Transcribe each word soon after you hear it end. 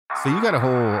So you got a whole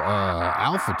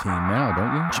alpha team now,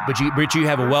 don't you? But you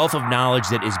have a wealth of knowledge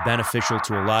that is beneficial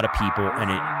to a lot of people,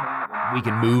 and we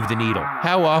can move the needle.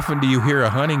 How often do you hear a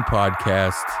hunting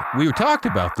podcast? We talked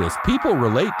about this. People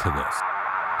relate to this.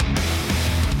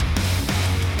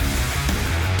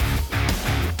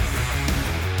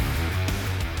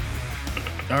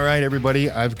 All right,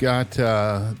 everybody. I've got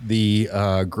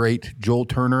the great Joel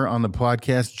Turner on the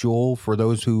podcast. Joel, for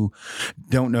those who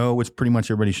don't know, which pretty much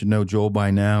everybody should know Joel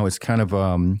by now, is kind of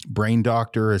brain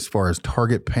doctor as far as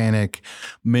target panic,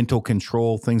 mental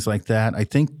control, things like that. I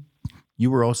think you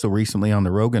were also recently on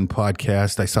the Rogan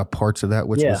podcast. I saw parts of that,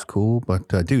 which was cool. But,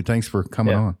 dude, thanks for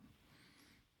coming on.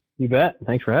 You bet.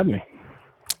 Thanks for having me.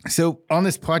 So on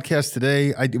this podcast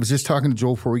today, I was just talking to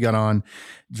Joel before we got on.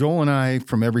 Joel and I,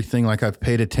 from everything like I've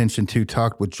paid attention to,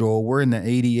 talked with Joel. We're in the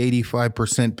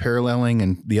 80-85% paralleling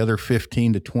and the other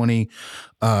 15 to 20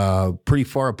 pretty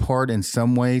far apart in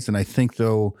some ways. And I think,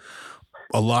 though,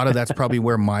 a lot of that's probably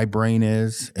where my brain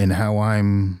is and how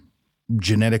I'm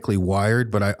genetically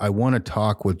wired. But I want to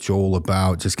talk with Joel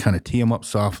about just kind of tee him up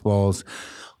softballs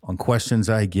on questions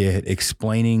I get,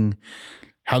 explaining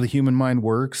how the human mind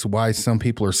works, why some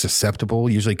people are susceptible.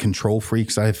 Usually control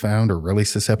freaks I've found are really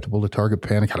susceptible to target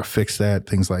panic, how to fix that,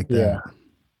 things like that. Yeah.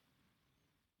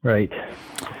 Right.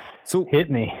 So hit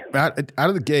me. Out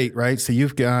of the gate, right? So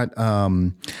you've got,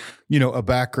 a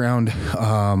background,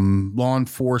 law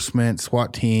enforcement,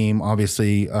 SWAT team,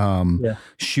 obviously,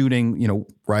 shooting,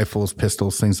 rifles,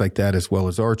 pistols, things like that, as well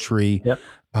as archery. Yep.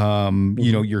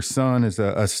 Your son is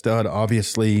a stud.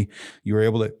 Obviously, you were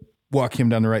able to walk him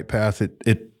down the right path.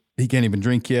 He can't even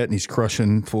drink yet, and he's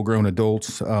crushing full-grown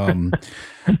adults,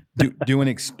 doing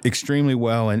extremely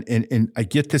well. And I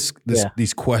get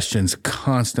these questions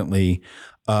constantly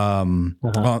on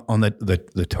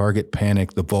the target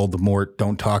panic, the Voldemort.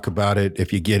 Don't talk about it.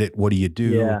 If you get it, what do you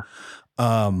do?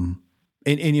 Yeah.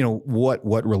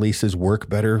 What releases work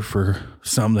better for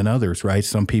some than others, right?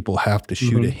 Some people have to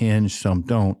shoot a hinge, some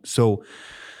don't. So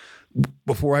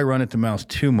before I run at the mouth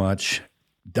too much,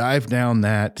 dive down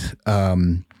that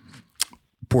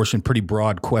portion, pretty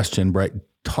broad question, right?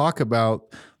 Talk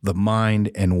about the mind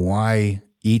and why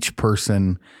each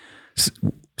person,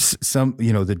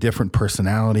 the different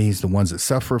personalities, the ones that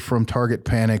suffer from target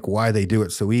panic, why they do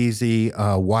it so easy,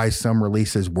 why some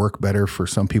releases work better for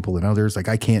some people than others. Like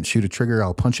I can't shoot a trigger,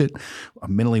 I'll punch it.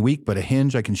 I'm mentally weak, but a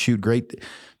hinge I can shoot great.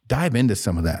 Dive into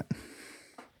some of that.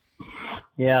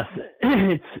 Yes,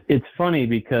 it's funny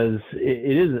because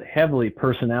it is heavily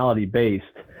personality based,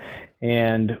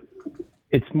 and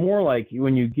it's more like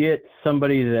when you get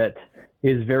somebody that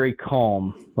is very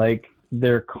calm, like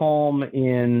they're calm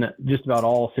in just about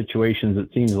all situations, it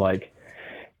seems like,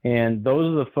 and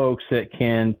those are the folks that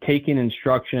can take in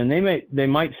instruction, and they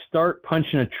might start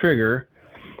punching a trigger,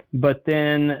 but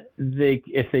then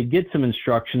if they get some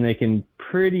instruction, they can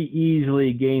pretty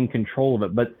easily gain control of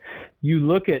it. But you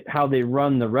look at how they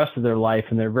run the rest of their life,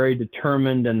 and they're very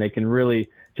determined, and they can really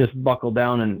just buckle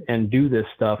down and do this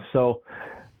stuff. So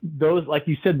those, like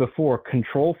you said before,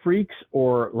 control freaks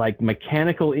or like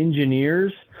mechanical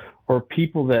engineers or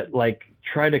people that like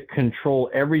try to control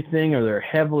everything, or they're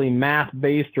heavily math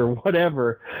based or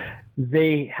whatever,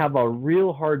 they have a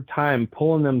real hard time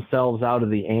pulling themselves out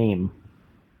of the aim.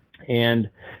 And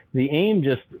the aim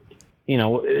just,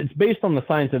 it's based on the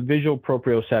science of visual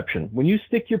proprioception. When you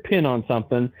stick your pin on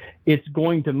something, it's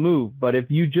going to move. But if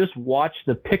you just watch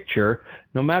the picture,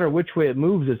 no matter which way it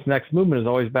moves, its next movement is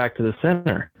always back to the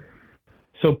center.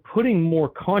 So putting more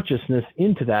consciousness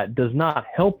into that does not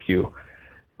help you.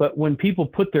 But when people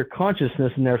put their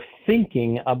consciousness and they're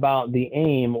thinking about the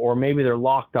aim, or maybe they're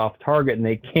locked off target and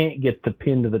they can't get the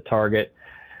pin to the target,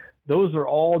 those are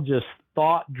all just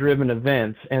thought-driven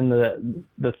events. And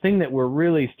the thing that we're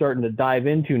really starting to dive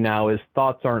into now is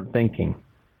thoughts aren't thinking.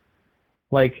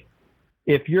 Like,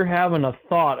 if you're having a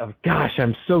thought of, gosh,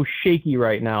 I'm so shaky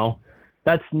right now,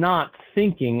 that's not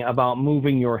thinking about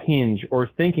moving your hinge or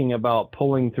thinking about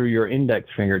pulling through your index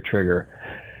finger trigger.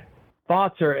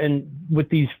 Thoughts are, and with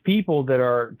these people that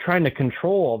are trying to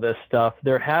control all this stuff,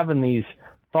 they're having these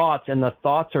thoughts, and the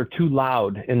thoughts are too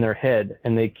loud in their head,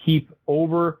 and they keep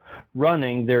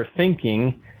overrunning their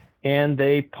thinking, and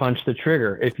they punch the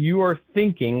trigger. If you are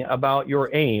thinking about your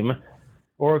aim,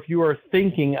 or if you are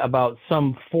thinking about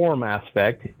some form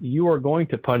aspect, you are going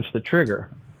to punch the trigger.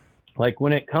 Like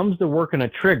when it comes to working a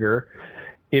trigger,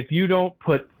 if you don't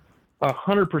put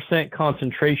 100%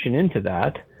 concentration into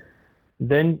that,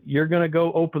 then you're going to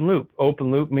go open loop. Open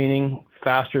loop meaning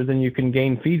faster than you can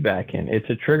gain feedback in. It's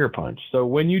a trigger punch. So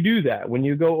when you do that, when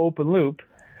you go open loop,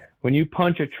 when you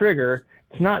punch a trigger,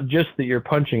 it's not just that you're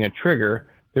punching a trigger,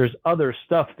 there's other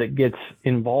stuff that gets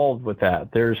involved with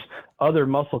that. There's other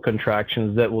muscle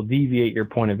contractions that will deviate your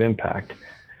point of impact,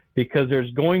 because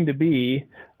there's going to be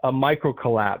a micro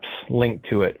collapse linked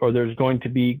to it, or there's going to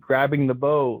be grabbing the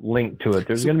bow linked to it.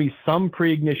 There's going to be some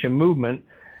pre-ignition movement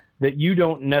that you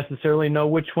don't necessarily know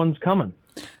which one's coming.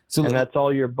 And that's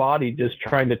all your body just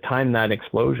trying to time that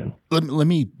explosion. Let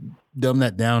me dumb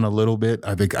that down a little bit.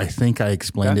 I think I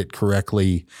explained it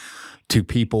correctly to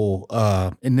people.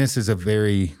 And this is a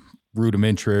very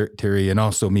rudimentary, and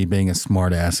also me being a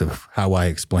smart ass of how I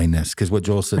explain this, because what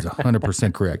Joel says is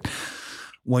 100% correct.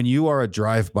 When you are a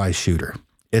drive-by shooter,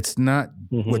 it's not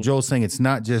what Joel's saying. It's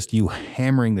not just you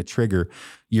hammering the trigger.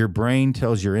 Your brain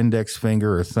tells your index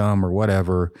finger or thumb or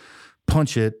whatever,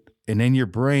 punch it. And then your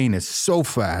brain is so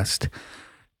fast,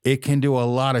 it can do a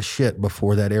lot of shit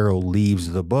before that arrow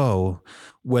leaves the bow,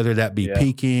 whether that be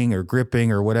peeking or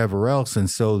gripping or whatever else. And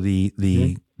so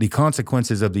the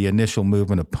consequences of the initial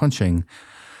movement of punching,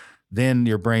 then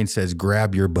your brain says,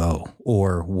 grab your bow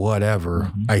or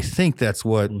whatever. I think that's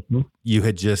what you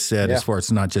had just said, as far as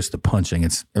it's not just the punching,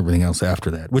 it's everything else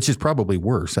after that, which is probably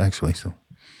worse, actually. So.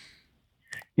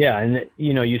 Yeah, and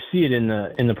you see it in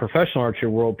the professional archery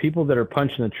world. People that are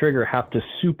punching the trigger have to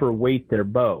super weight their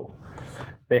bow.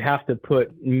 They have to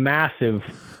put massive,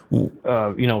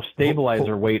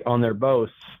 stabilizer weight on their bows.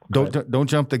 Don't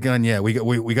jump the gun yet. We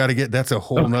got to get. That's a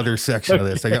whole nother section of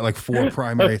this. I got like 4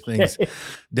 primary things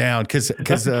down because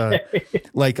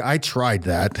like I tried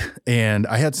that and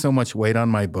I had so much weight on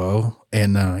my bow,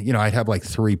 and I'd have like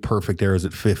 3 perfect arrows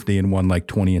at 50 and 1 like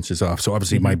 20 inches off. So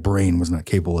obviously my brain was not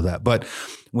capable of that. But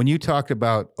when you talked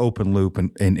about open loop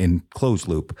and closed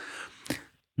loop,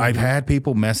 I've had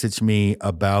people message me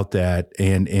about that,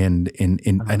 and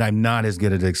I'm not as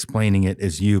good at explaining it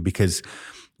as you, because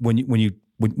when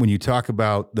you talk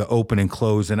about the open and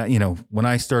close, and when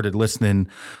I started listening,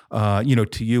 to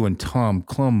you and Tom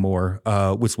Klum more,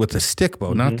 was with the stick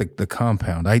bow, not the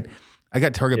compound. I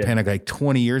got target panic like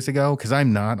 20 years ago, because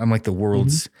I'm like the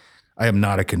world's. I am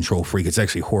not a control freak. It's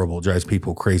actually horrible. It drives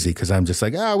people crazy, because I'm just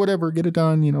like, whatever, get it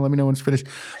done. Let me know when it's finished.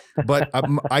 But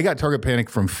I got target panic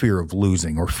from fear of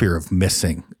losing or fear of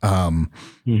missing. But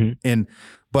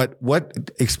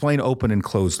explain open and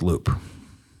closed loop.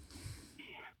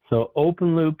 So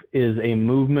open loop is a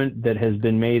movement that has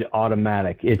been made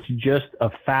automatic. It's just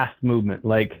a fast movement.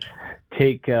 Like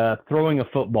take throwing a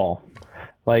football.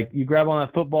 Like you grab on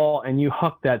that football and you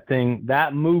huck that thing.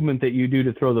 That movement that you do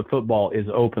to throw the football is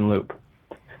open loop.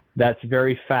 That's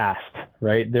very fast,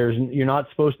 right? You're not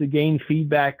supposed to gain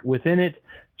feedback within it.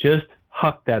 Just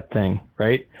huck that thing,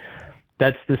 right?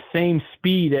 That's the same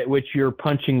speed at which you're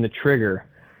punching the trigger.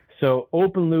 So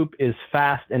open loop is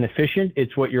fast and efficient.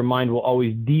 It's what your mind will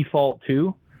always default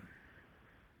to.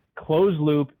 Closed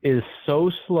loop is so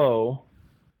slow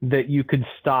that you could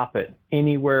stop it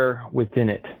anywhere within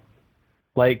it.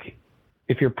 Like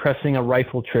if you're pressing a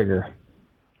rifle trigger,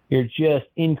 you're just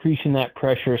increasing that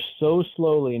pressure so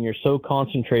slowly and you're so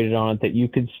concentrated on it that you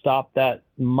could stop that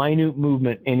minute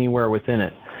movement anywhere within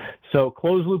it. So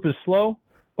closed loop is slow,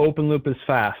 open loop is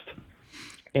fast.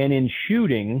 And in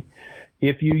shooting,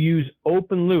 if you use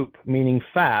open loop, meaning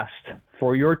fast,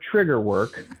 for your trigger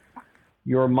work,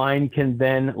 your mind can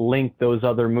then link those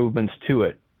other movements to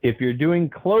it. If you're doing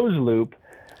closed loop,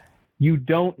 you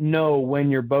don't know when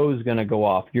your bow is going to go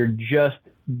off. You're just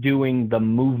doing the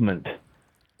movement.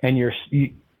 And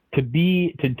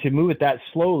to move it that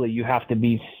slowly, you have to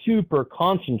be super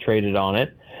concentrated on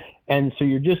it. And so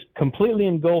you're just completely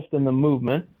engulfed in the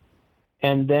movement.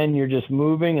 And then you're just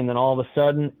moving, and then all of a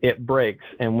sudden it breaks.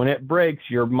 And when it breaks,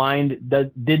 your mind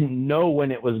didn't know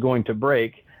when it was going to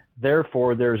break.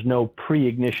 Therefore, there's no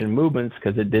pre-ignition movements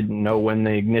because it didn't know when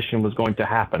the ignition was going to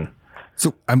happen.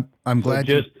 So I'm glad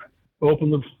so just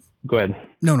open loops. Go ahead.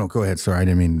 No, go ahead. Sorry, I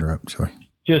didn't mean to interrupt. Sorry.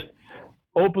 Just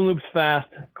open loop's fast.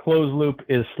 Closed loop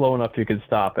is slow enough you can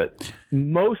stop it.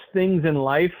 Most things in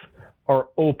life are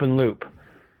open loop.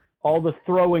 All the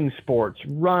throwing sports,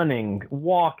 running,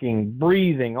 walking,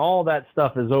 breathing, all that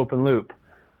stuff is open loop.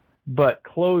 But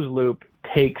closed loop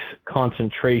takes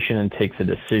concentration and takes a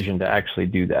decision to actually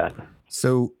do that.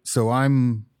 So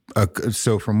from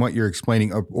what you're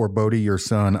explaining, or Bodie, your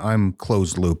son, I'm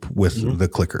closed loop with the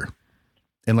clicker,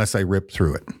 unless I rip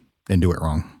through it and do it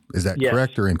wrong. Is that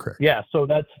correct or incorrect? Yeah. So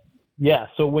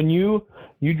when you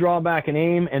draw back and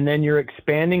aim, and then you're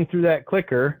expanding through that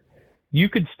clicker, you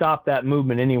could stop that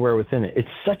movement anywhere within it. It's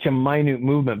such a minute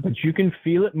movement, but you can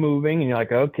feel it moving, and you're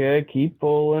like, okay, keep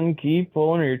pulling,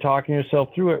 or you're talking yourself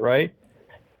through it, right?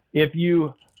 If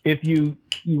you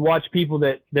watch people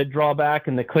that draw back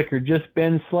and the clicker just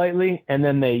bends slightly, and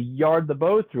then they yard the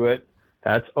bow through it,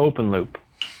 that's open loop.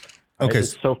 Right? Okay.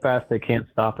 It's so fast they can't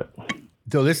stop it.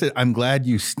 So I'm glad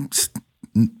you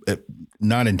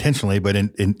not intentionally, but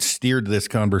steered this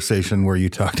conversation where you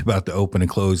talked about the open and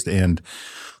closed and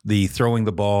the throwing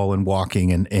the ball and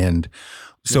walking. And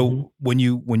so when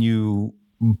you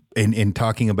in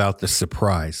talking about the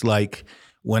surprise, like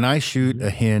when I shoot a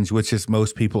hinge, which is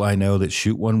most people I know that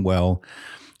shoot one well,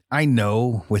 I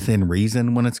know within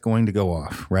reason when it's going to go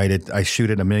off, right? I shoot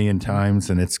it a million times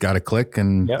and it's got to click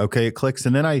and okay, it clicks.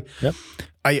 And then I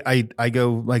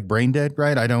go like brain dead,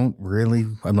 right? I'm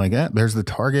like, there's the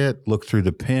target, look through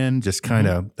the pin, just kind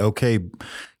of, okay.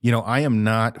 I am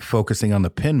not focusing on the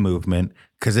pin movement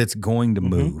because it's going to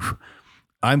move.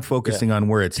 I'm focusing on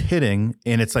where it's hitting,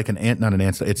 and it's like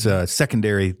it's a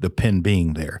secondary, the pin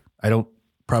being there.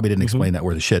 Probably didn't explain that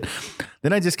worth a shit.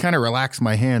 Then I just kind of relax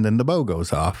my hand and the bow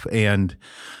goes off. And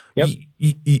dude,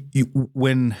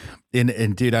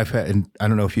 I've had, and I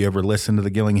don't know if you ever listened to the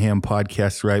Gillingham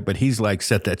podcast, right? But he's like,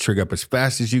 set that trigger up as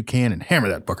fast as you can and hammer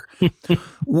that fucker.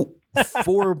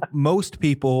 For most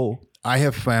people, I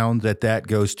have found that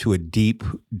goes to a deep,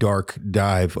 dark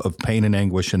dive of pain and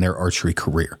anguish in their archery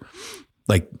career.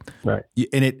 Like, right.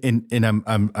 And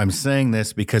I'm saying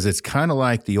this because it's kind of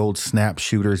like the old snap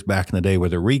shooters back in the day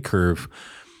with a recurve.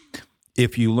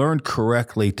 If you learned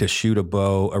correctly to shoot a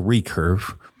bow, a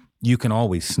recurve, you can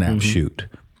always snap shoot.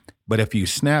 But if you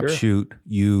snap shoot,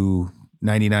 you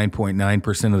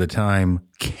 99.9% of the time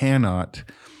cannot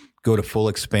go to full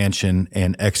expansion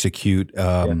and execute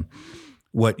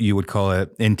what you would call a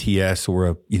NTS,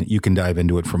 or you can dive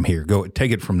into it from here. Go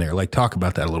take it from there. Like, talk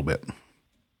about that a little bit.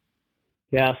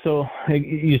 Yeah, so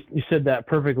you said that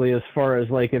perfectly as far as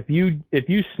like if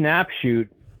you snap shoot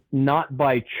not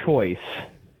by choice,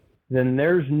 then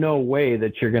there's no way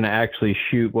that you're going to actually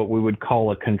shoot what we would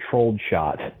call a controlled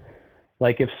shot.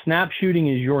 Like if snap shooting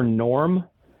is your norm,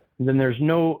 then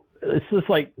it's just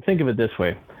like, think of it this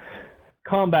way.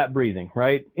 Combat breathing,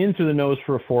 right? In through the nose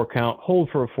for a 4 count, hold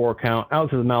for a 4 count, out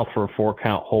through the mouth for a 4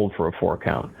 count, hold for a 4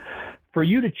 count. For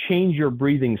you to change your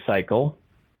breathing cycle,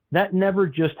 that never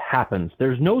just happens.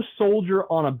 There's no soldier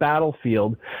on a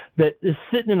battlefield that is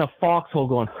sitting in a foxhole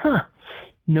going,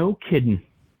 no kidding,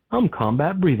 I'm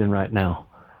combat breathing right now.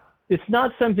 It's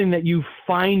not something that you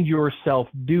find yourself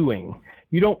doing.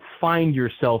 You don't find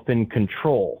yourself in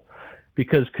control,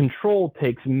 because control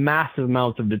takes massive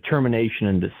amounts of determination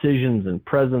and decisions and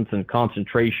presence and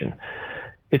concentration.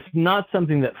 It's not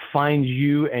something that finds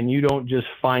you and you don't just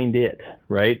find it,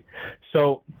 right?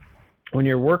 So when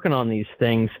you're working on these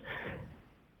things,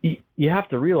 you have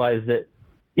to realize that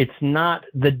it's not,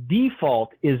 the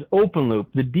default is open loop.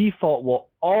 The default will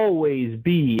always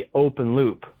be open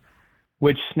loop,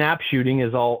 which snap shooting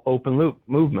is all open loop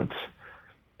movements.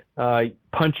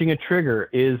 Punching a trigger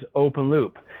is open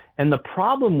loop. And the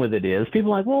problem with it is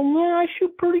people are like, well, man, I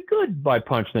shoot pretty good by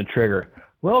punching the trigger.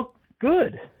 Well,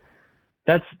 good.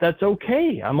 That's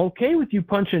okay. I'm okay with you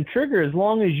punching trigger as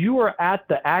long as you are at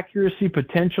the accuracy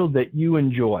potential that you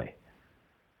enjoy.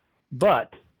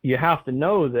 But you have to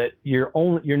know that you're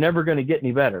never going to get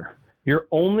any better. You're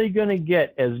only going to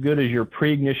get as good as your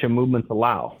pre-ignition movements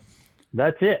allow.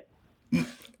 That's it.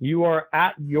 You are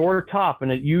at your top,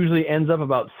 and it usually ends up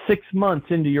about 6 months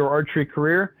into your archery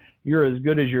career. You're as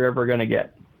good as you're ever going to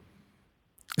get.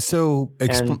 So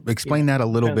explain that a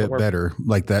little bit better,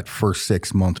 like that first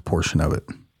 6 month portion of it.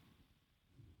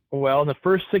 Well, in the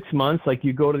first 6 months, like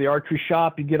you go to the archery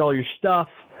shop, you get all your stuff,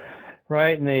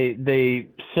 right? And they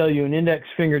sell you an index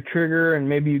finger trigger, and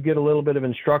maybe you get a little bit of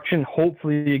instruction.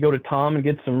 Hopefully you go to Tom and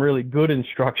get some really good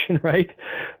instruction, right?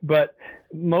 But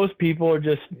most people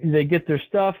they get their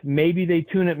stuff. Maybe they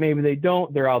tune it, maybe they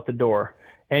don't. They're out the door.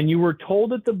 And you were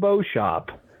told at the bow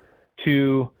shop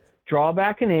to draw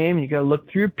back and aim, and you got to look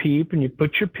through your peep, and you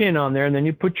put your pin on there, and then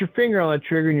you put your finger on the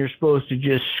trigger, and you're supposed to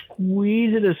just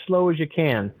squeeze it as slow as you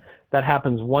can. That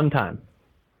happens one time.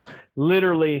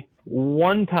 Literally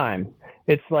one time.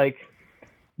 It's like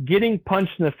getting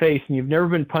punched in the face, and you've never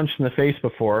been punched in the face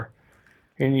before,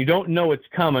 and you don't know it's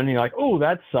coming. You're like, oh,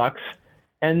 that sucks.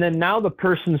 And then now the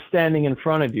person's standing in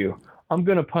front of you. I'm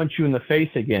going to punch you in the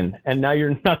face again. And now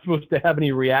you're not supposed to have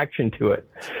any reaction to it.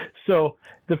 So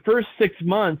the first 6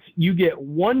 months, you get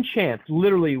one chance,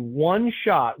 literally one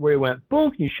shot where you went,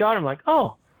 boom, you shot him like,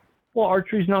 oh, well,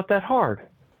 archery's not that hard.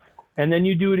 And then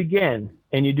you do it again,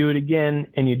 and you do it again,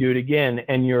 and you do it again,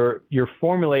 and you're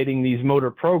formulating these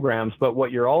motor programs. But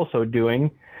what you're also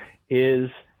doing is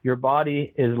your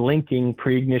body is linking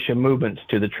pre-ignition movements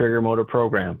to the trigger motor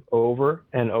program over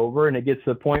and over, and it gets to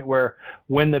the point where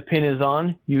when the pin is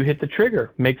on, you hit the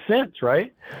trigger. Makes sense,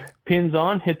 right? Pin's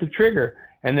on, hit the trigger.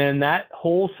 And then that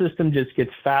whole system just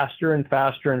gets faster and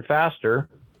faster and faster.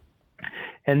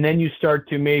 and then you start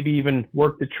to maybe even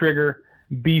work the trigger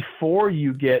before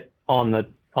you get on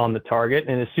the target.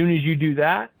 And as soon as you do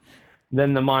that,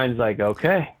 then the mind's like,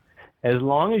 okay, as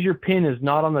long as your pin is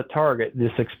not on the target,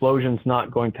 this explosion's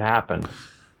not going to happen.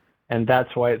 And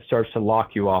that's why it starts to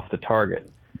lock you off the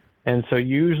target. And so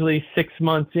usually 6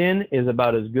 months in is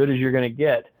about as good as you're going to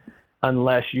get,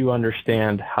 unless you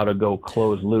understand how to go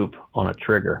close loop on a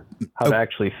trigger, how to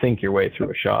actually think your way through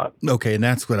a shot. Okay, and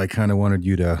that's what I kind of wanted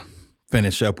you to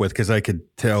finish up with, because I could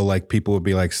tell, like, people would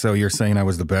be like, so you're saying I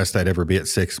was the best I'd ever be at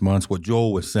 6 months. What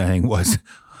Joel was saying was,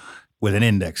 with an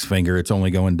index finger, it's only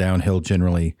going downhill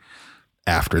generally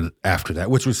after that,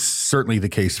 which was certainly the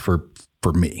case for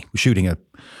me, shooting a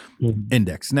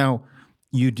index. Now,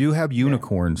 you do have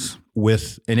unicorns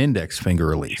with an index finger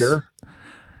release. Sure.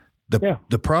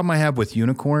 The problem I have with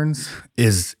unicorns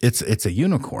is it's a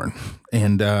unicorn,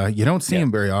 and you don't see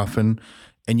them very often,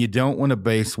 and you don't want to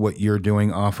base what you're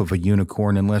doing off of a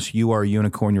unicorn unless you are a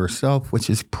unicorn yourself, which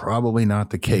is probably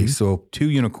not the case. So 2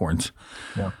 unicorns,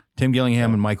 Tim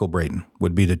Gillingham and Michael Braden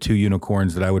would be the 2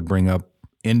 unicorns that I would bring up.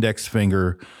 Index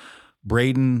finger,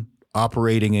 Braden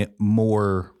operating it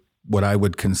more what I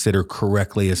would consider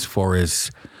correctly, as far as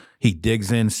he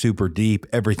digs in super deep,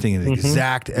 everything is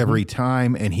exact every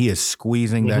time, and he is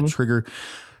squeezing that trigger.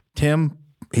 Tim,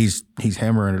 he's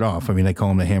hammering it off. I mean, they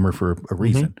call him the hammer for a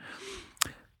reason.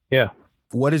 Yeah.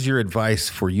 What is your advice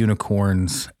for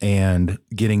unicorns and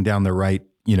getting down the right,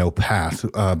 path?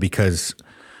 Because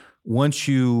once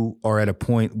you are at a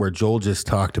point where Joel just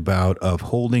talked about, of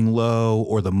holding low,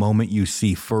 or the moment you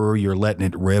see fur, you're letting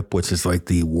it rip, which is like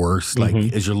the worst, like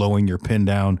as you're lowering your pin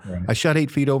down. Right. I shot 8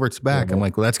 feet over its back. I'm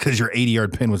like, well, that's because your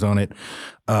 80-yard pin was on it,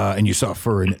 and you saw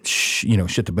fur and it,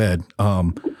 shit the bed.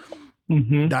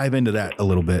 Dive into that a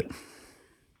little bit.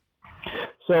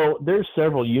 So there's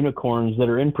several unicorns that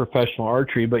are in professional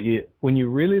archery, but when you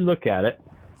really look at it,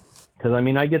 because I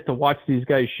mean, I get to watch these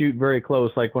guys shoot very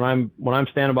close. Like when I'm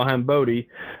standing behind Bodie,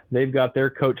 they've got their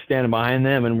coach standing behind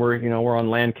them, and we're on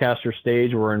Lancaster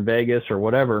stage, we're in Vegas or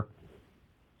whatever.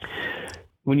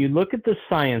 When you look at the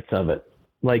science of it,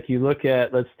 like you look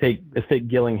at, let's take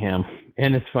Gillingham,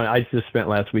 and it's funny. I just spent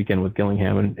last weekend with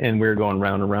Gillingham, and we were going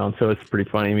round and round, so it's pretty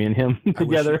funny, me and him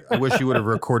together. I wish you would have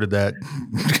recorded that.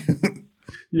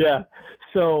 Yeah.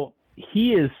 So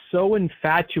he is so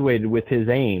infatuated with his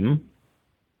aim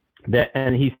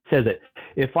and he says it,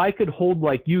 if I could hold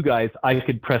like you guys, I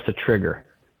could press a trigger.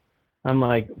 I'm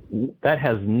like, that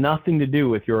has nothing to do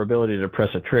with your ability to press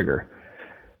a trigger.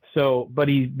 So, but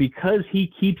because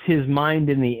he keeps his mind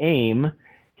in the aim,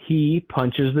 he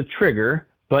punches the trigger,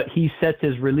 but he sets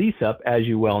his release up, as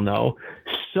you well know,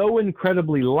 so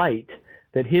incredibly light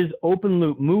that his open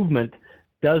loop movement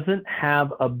doesn't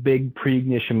have a big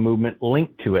pre-ignition movement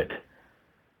linked to it.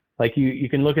 Like you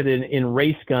can look at it in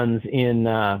race guns,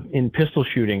 in pistol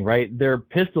shooting, right? Their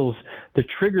pistols, the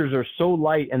triggers are so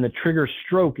light and the trigger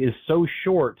stroke is so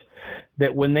short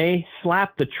that when they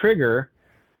slap the trigger,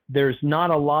 there's not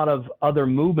a lot of other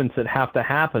movements that have to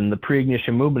happen. The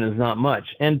pre-ignition movement is not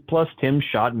much. And plus Tim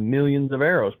shot millions of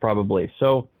arrows probably.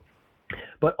 So,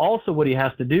 but also what he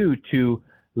has to do to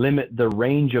limit the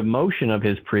range of motion of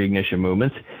his pre-ignition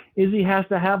movements is he has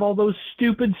to have all those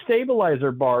stupid stabilizer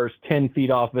bars 10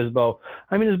 feet off his bow.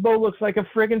 I mean, his bow looks like a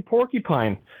friggin'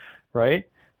 porcupine, right?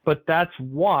 But that's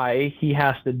why he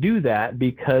has to do that,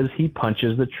 because he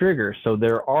punches the trigger. So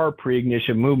there are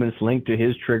pre-ignition movements linked to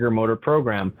his trigger motor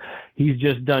program. He's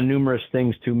just done numerous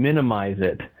things to minimize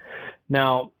it.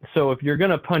 Now, so if you're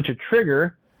going to punch a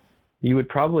trigger, you would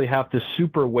probably have to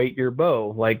super weight your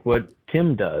bow like what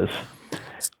Tim does.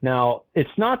 Now,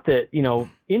 it's not that,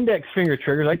 index finger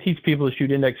triggers, I teach people to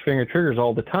shoot index finger triggers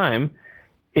all the time.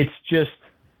 It's just,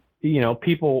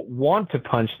 people want to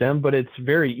punch them, but it's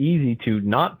very easy to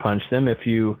not punch them if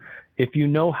you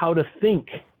know how to think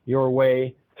your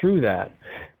way through that.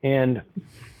 And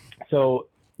so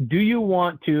do you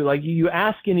want to, like, you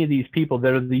ask any of these people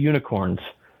that are the unicorns,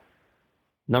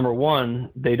 number one,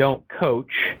 they don't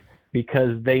coach,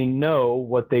 because they know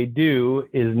what they do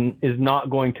is not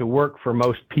going to work for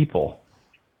most people.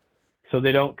 So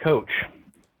they don't coach,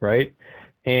 right?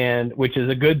 And which is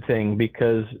a good thing,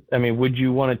 because, I mean, would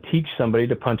you want to teach somebody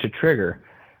to punch a trigger?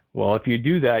 Well, if you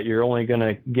do that, you're only going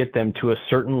to get them to a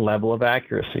certain level of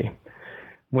accuracy.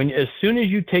 As soon as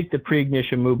you take the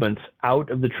pre-ignition movements out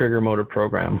of the trigger motor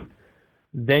program,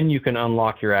 then you can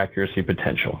unlock your accuracy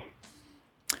potential.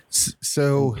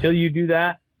 So until you do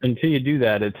that,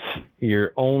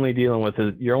 you're only dealing with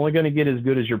it. You're only going to get as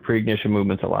good as your pre-ignition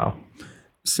movements allow.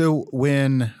 So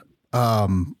when,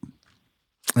 and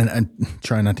I'm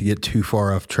trying not to get too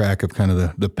far off track of kind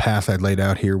of the path I'd laid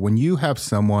out here. When you have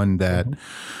someone that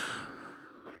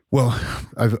Well,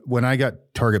 when I got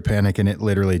target panic and it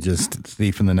literally just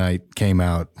Thief in the Night came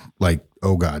out, like,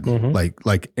 oh God,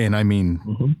 and I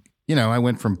mean, I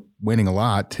went from winning a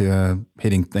lot to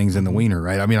hitting things in the wiener,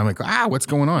 right? I mean, I'm like, what's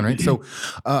going on, right? So,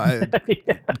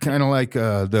 kind of like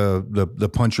the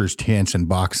puncher's chance in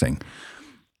boxing.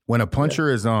 When a puncher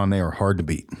is on, they are hard to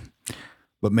beat.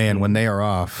 But man, when they are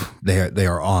off, they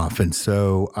are off. And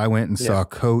so I went and saw a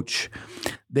coach.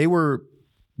 They were.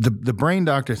 The brain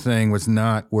doctor thing was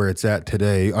not where it's at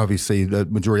today. Obviously, the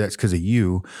majority of that's because of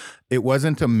you. It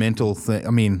wasn't a mental thing.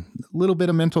 I mean, a little bit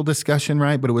of mental discussion,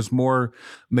 right? But it was more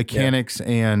mechanics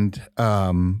and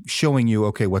showing you,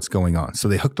 okay, what's going on. So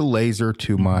they hooked a laser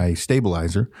to my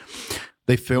stabilizer.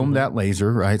 They filmed that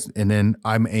laser, right? And then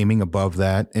I'm aiming above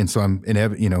that. And so I'm,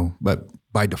 but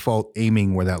by default,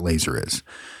 aiming where that laser is.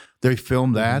 They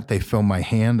film that. They film my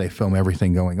hand. They film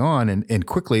everything going on. And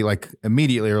quickly, like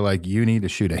immediately, are like, you need to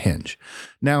shoot a hinge.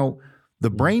 Now,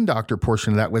 the brain doctor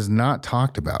portion of that was not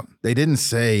talked about. They didn't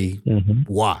say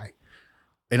why.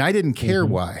 And I didn't care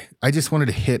why. I just wanted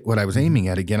to hit what I was aiming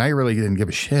at again. I really didn't give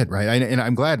a shit, right? And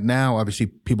I'm glad now, obviously,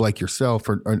 people like yourself,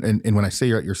 and when I say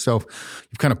you're at yourself,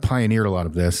 you've kind of pioneered a lot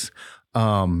of this.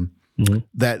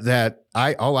 That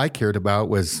all I cared about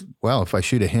was, well, if I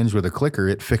shoot a hinge with a clicker,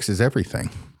 it fixes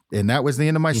everything. And that was the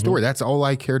end of my story. That's all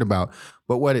I cared about.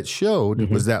 But what it showed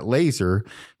was that laser,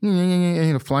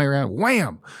 fly around,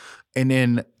 wham. And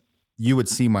then you would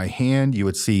see my hand, you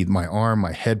would see my arm,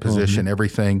 my head position,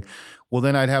 everything. Well,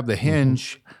 then I'd have the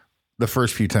hinge. The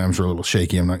first few times were a little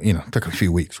shaky. I'm not, took a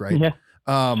few weeks, right? Yeah.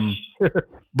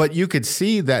 But you could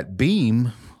see that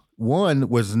beam, one,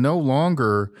 was no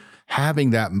longer having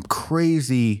that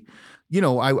crazy,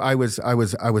 I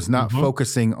was not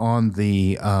focusing on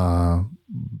the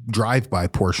drive-by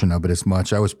portion of it as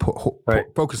much. I was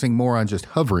focusing more on just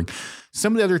hovering.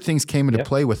 Some of the other things came into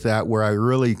play with that, where I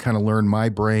really kind of learned my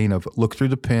brain of look through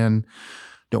the pin,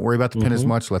 don't worry about the pin as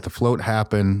much, let the float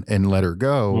happen and let her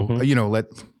go.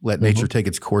 Let nature take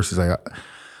its course.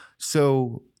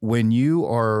 So when you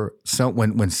are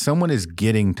when someone is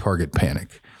getting target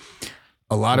panic,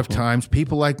 a lot of times,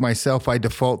 people like myself, I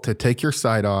default to take your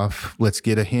sight off. Let's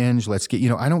get a hinge. Let's get,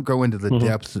 I don't go into the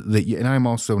depth that and I'm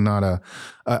also not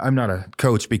I'm not a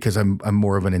coach, because I'm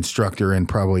more of an instructor and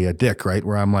probably a dick, right?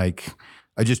 Where I'm like,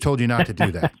 I just told you not to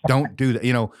do that. Don't do that.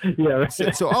 Yeah.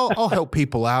 So I'll help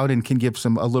people out and can give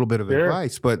a little bit of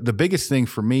advice. But the biggest thing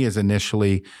for me is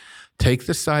initially take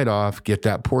the sight off, get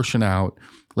that portion out.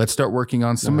 Let's start working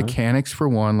on some mechanics for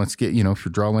one. Let's get, if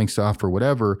your draw links off or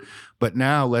whatever. But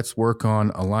now let's work on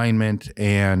alignment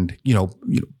and,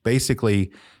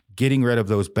 basically getting rid of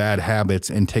those bad habits,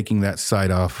 and taking that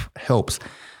sight off helps.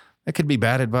 That could be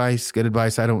bad advice, good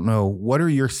advice. I don't know. What are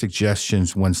your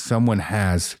suggestions when someone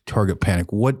has target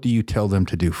panic? What do you tell them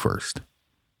to do first?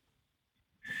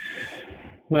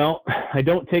 Well, I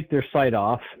don't take their sight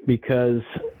off, because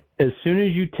as soon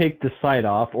as you take the sight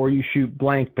off or you shoot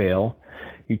blank bail,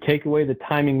 you take away the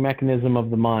timing mechanism of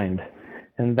the mind.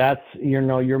 And that's,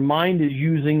 your mind is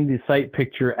using the sight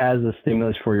picture as a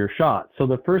stimulus for your shot. So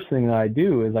the first thing that I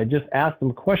do is I just ask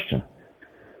them a question.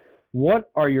 What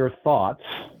are your thoughts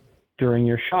during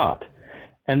your shot?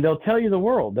 And they'll tell you the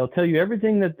world. They'll tell you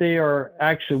everything that they are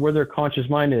actually, where their conscious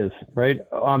mind is, right?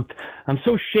 I'm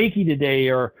so shaky today,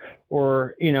 or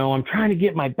I'm trying to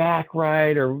get my back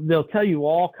right, or they'll tell you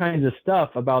all kinds of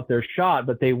stuff about their shot,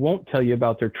 but they won't tell you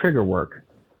about their trigger work.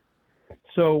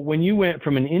 So when you went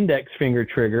from an index finger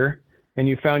trigger and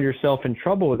you found yourself in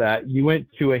trouble with that, you went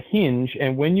to a hinge.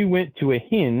 And when you went to a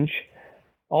hinge,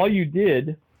 all you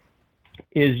did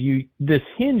is this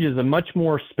hinge is a much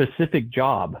more specific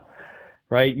job,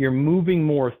 right? You're moving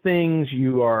more things.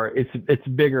 It's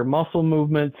bigger muscle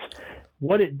movements.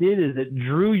 What it did is it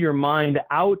drew your mind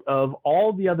out of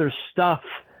all the other stuff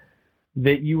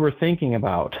that you were thinking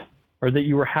about, or that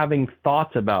you were having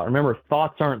thoughts about. Remember,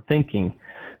 thoughts aren't thinking.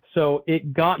 So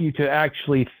it got you to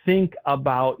actually think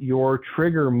about your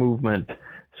trigger movement.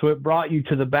 So it brought you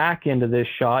to the back end of this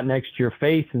shot next to your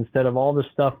face, instead of all the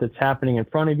stuff that's happening in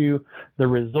front of you, the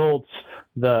results,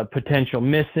 the potential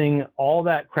missing, all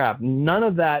that crap. None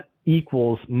of that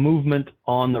equals movement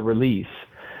on the release.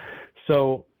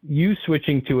 So you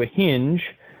switching to a hinge,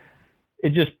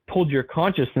 it just pulled your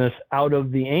consciousness out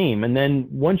of the aim. And then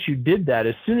once you did that,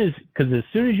 as soon as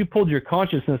you pulled your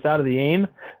consciousness out of the aim,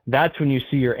 that's when you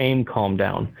see your aim calm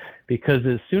down. Because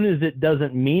as soon as it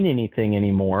doesn't mean anything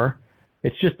anymore,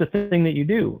 it's just a thing that you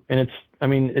do. And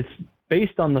it's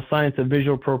based on the science of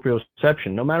visual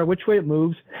proprioception. No matter which way it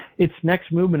moves, its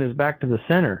next movement is back to the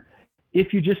center,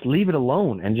 if you just leave it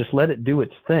alone and just let it do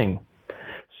its thing.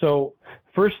 So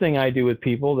first thing I do with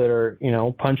people that are,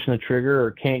 punching the trigger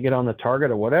or can't get on the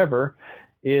target or whatever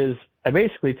is I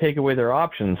basically take away their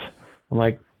options. I'm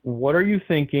like, what are you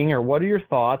thinking or what are your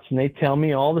thoughts? And they tell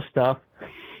me all the stuff.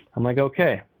 I'm like,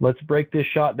 okay, let's break this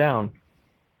shot down.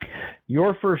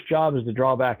 Your first job is to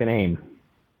draw back and aim.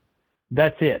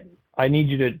 That's it. I need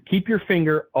you to keep your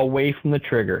finger away from the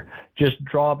trigger. Just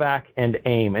draw back and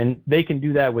aim. And they can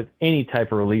do that with any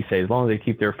type of release aid as long as they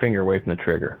keep their finger away from the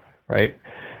trigger, right?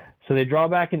 So they draw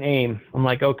back and aim. I'm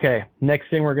like, okay, next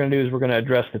thing we're going to do is we're going to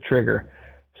address the trigger.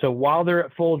 So while they're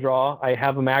at full draw, I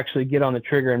have them actually get on the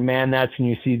trigger, and man, that's when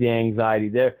you see the anxiety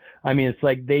there. I mean, it's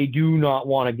like they do not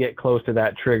want to get close to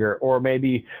that trigger, or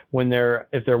maybe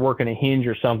if they're working a hinge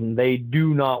or something, they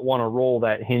do not want to roll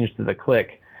that hinge to the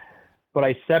click. But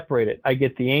I separate it. I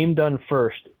get the aim done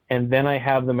first, and then I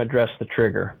have them address the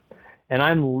trigger. And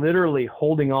I'm literally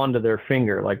holding on to their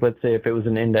finger. Like, let's say if it was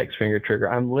an index finger trigger,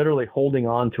 I'm literally holding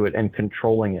on to it and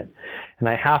controlling it. And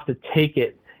I have to take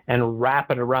it and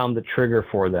wrap it around the trigger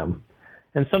for them.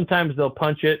 And sometimes they'll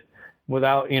punch it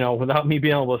without me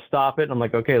being able to stop it. And I'm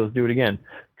like, okay, let's do it again.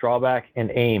 Draw back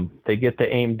and aim. They get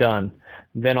the aim done.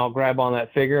 Then I'll grab on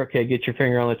that finger. Okay, get your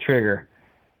finger on the trigger.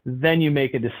 Then you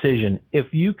make a decision.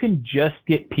 If you can just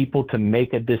get people to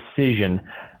make a decision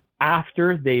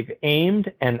after they've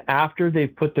aimed and after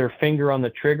they've put their finger on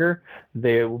the trigger,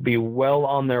 they will be well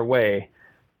on their way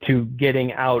to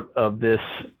getting out of this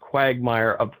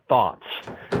quagmire of thoughts.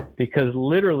 Because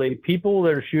literally, people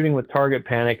that are shooting with target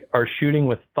panic are shooting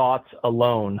with thoughts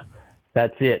alone.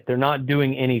 That's it. They're not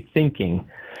doing any thinking,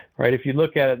 right? If you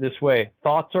look at it this way,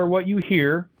 thoughts are what you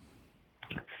hear.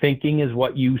 Thinking is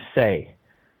what you say.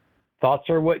 Thoughts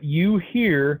are what you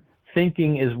hear.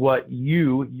 Thinking is what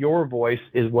your voice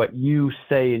is what you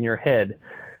say in your head.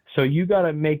 So you got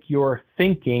to make your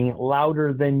thinking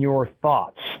louder than your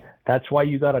thoughts. That's why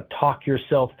you got to talk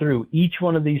yourself through each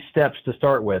one of these steps to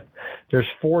start with. There's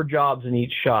 4 jobs in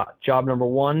each shot. Job number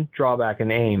 1, draw back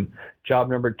and aim. Job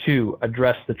number 2,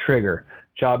 address the trigger.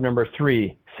 Job number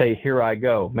 3, say, here I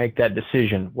go. Make that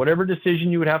decision. Whatever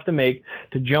decision you would have to make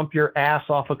to jump your ass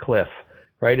off a cliff,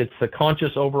 right? It's the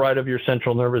conscious override of your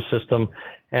central nervous system.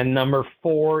 And number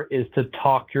 4 is to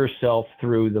talk yourself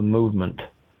through the movement.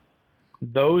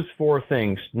 Those 4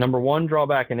 things. Number 1, draw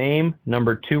back and aim.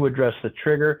 Number 2, address the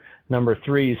trigger. Number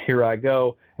 3 is here I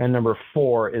go. And number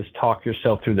 4 is talk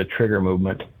yourself through the trigger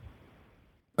movement.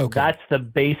 Okay. That's the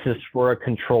basis for a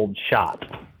controlled shot.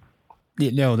 Yeah,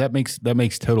 no, that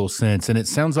makes total sense. And it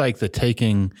sounds like the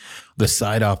taking the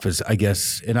sight off is, I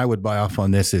guess, and I would buy off on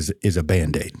this, is a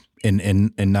Band-Aid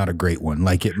and not a great one.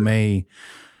 Like, it may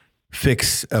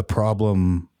fix a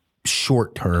problem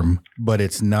short term, but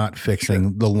it's not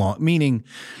fixing the long, meaning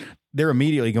they're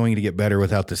immediately going to get better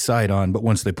without the sight on, but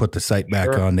once they put the sight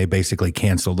back on, they basically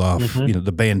canceled off,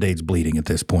 the Band-Aid's bleeding at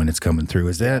this point. It's coming through.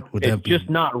 It's just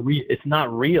not real. It's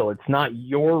not real. It's not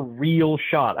your real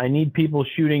shot. I need people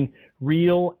shooting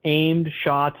real aimed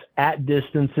shots at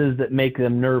distances that make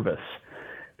them nervous,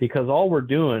 because all we're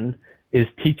doing is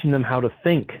teaching them how to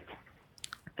think.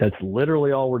 That's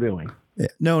literally all we're doing.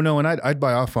 No, and I'd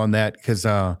buy off on that, because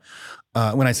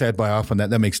when I say I'd buy off on that,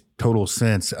 that makes total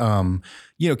sense.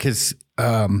 Because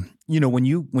when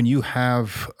you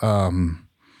have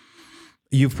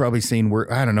you've probably seen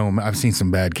where, I don't know, I've seen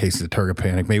some bad cases of target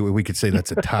panic. Maybe we could say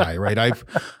that's a tie, right?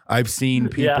 I've seen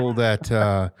people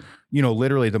that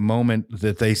literally the moment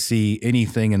that they see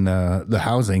anything in the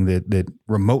housing that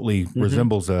remotely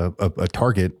resembles a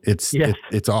target,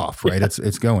 it's off, right?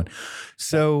 It's going.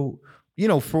 So,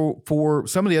 for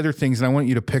some of the other things, and I want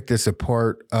you to pick this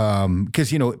apart,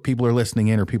 because, people are listening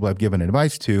in, or people I've given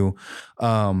advice to,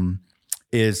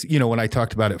 is, when I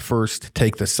talked about it first,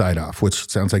 take the sight off, which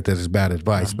sounds like that is bad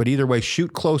advice, but either way,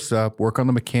 shoot close up, work on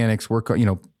the mechanics, work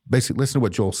on, basically listen to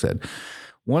what Joel said.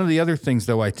 One of the other things,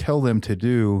 though, I tell them to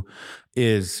do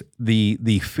is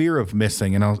the fear of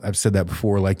missing, and I've said that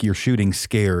before, like you're shooting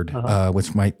scared,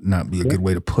 which might not be a good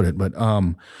way to put it, but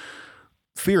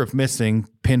fear of missing,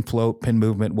 pin float, pin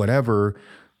movement, whatever,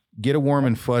 get a warm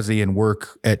and fuzzy and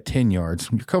work at 10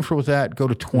 yards. When you're comfortable with that, go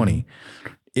to 20.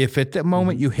 If at that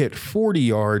moment you hit 40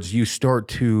 yards, you start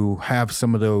to have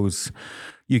some of those,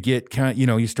 you get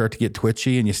you start to get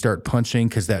twitchy and you start punching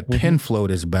because that pin float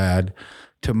is bad,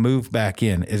 to move back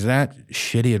in. Is that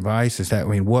shitty advice?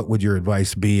 What would your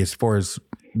advice be as far as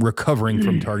recovering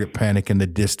from target panic and the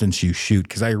distance you shoot?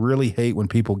 Because I really hate when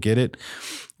people get it,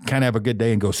 kind of have a good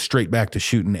day and go straight back to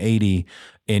shooting 80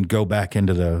 and go back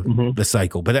into the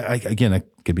cycle. But again, that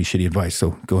could be shitty advice.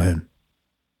 So go ahead.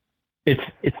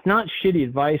 It's not shitty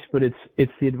advice, but it's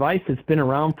the advice that's been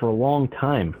around for a long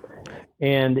time.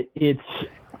 And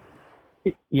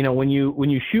when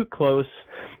you shoot close,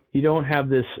 you don't have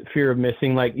this fear of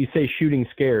missing. Like you say, shooting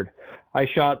scared. I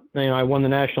shot, I won the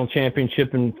national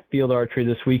championship in field archery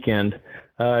this weekend,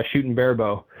 shooting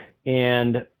barebow.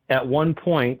 And at one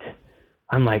point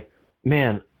I'm like,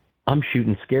 man, I'm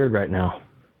shooting scared right now.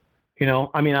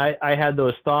 I had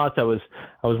those thoughts. I was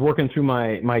working through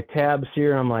my tabs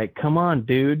here. And I'm like, come on,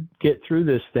 dude, get through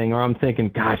this thing. Or I'm thinking,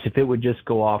 gosh, if it would just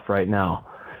go off right now.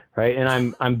 Right.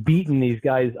 And I'm beating these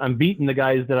guys. I'm beating the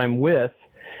guys that I'm with.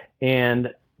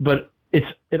 But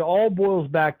it all boils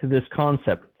back to this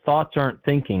concept. Thoughts aren't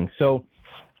thinking. So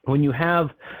when you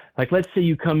have, like, let's say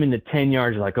you come into 10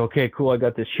 yards, you're like, okay, cool. I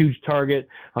got this huge target.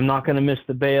 I'm not going to miss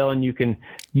the bail. And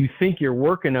you think you're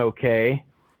working okay,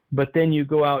 but then you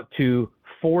go out to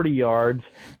 40 yards.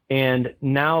 And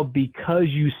now because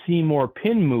you see more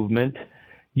pin movement,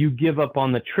 you give up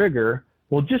on the trigger.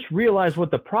 Well, just realize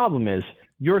what the problem is.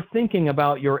 You're thinking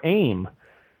about your aim.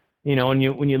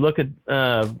 And when you look at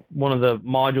one of the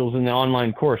modules in the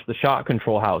online course, the Shot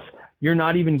Control House, you're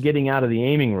not even getting out of the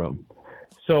aiming room.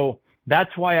 So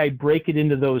that's why I break it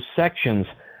into those sections.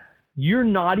 You're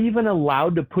not even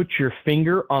allowed to put your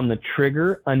finger on the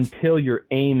trigger until your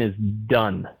aim is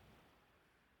done.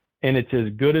 And it's as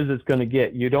good as it's going to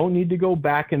get. You don't need to go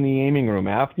back in the aiming room.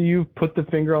 After you've put the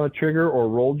finger on the trigger or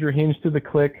rolled your hinge to the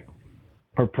click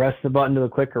or pressed the button to the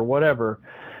click or whatever,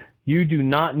 you do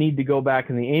not need to go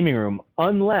back in the aiming room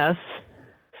unless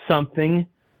something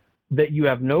that you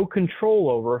have no control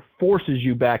over forces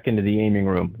you back into the aiming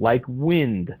room, like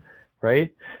wind,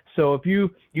 right? So if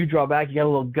you draw back, you got a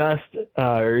little gust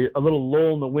or a little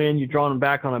lull in the wind, you're drawing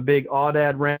back on a big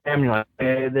aoudad ram, you're like,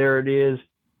 hey, there it is.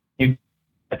 You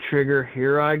trigger,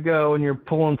 here I go, and you're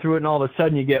pulling through it, and all of a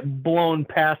sudden you get blown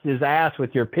past his ass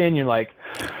with your pin. You're like,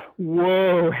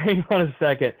 whoa, hang on a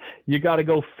second. You got to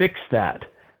go fix that,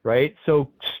 right?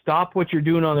 So stop what you're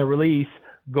doing on the release,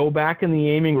 go back in the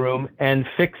aiming room and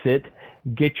fix it.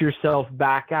 Get yourself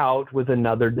back out with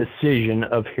another decision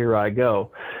of here I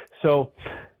go. So,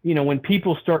 when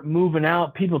people start moving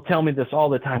out, people tell me this all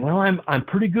the time. Well, I'm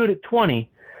pretty good at 20,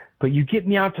 but you get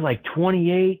me out to like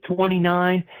 28,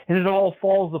 29, and it all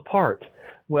falls apart.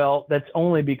 Well, that's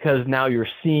only because now you're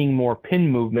seeing more pin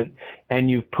movement and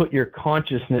you've put your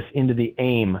consciousness into the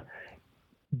aim.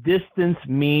 Distance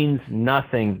means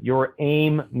nothing. Your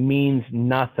aim means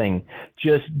nothing.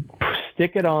 Just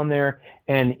stick it on there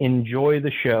and enjoy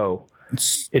the show.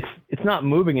 It's not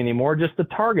moving anymore. Just the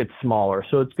target's smaller,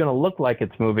 so it's going to look like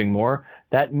it's moving more.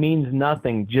 That means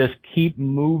nothing. Just keep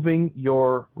moving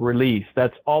your release.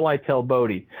 That's all I tell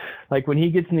Bodie. Like when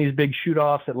he gets in these big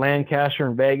shoot-offs at Lancaster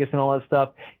and Vegas and all that stuff,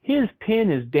 his pin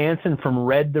is dancing from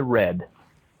red to red.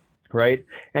 Right?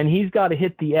 And he's got to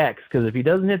hit the X, because if he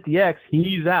doesn't hit the X,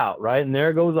 he's out, right? And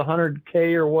there goes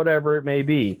 100K or whatever it may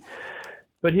be.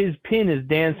 But his pin is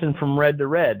dancing from red to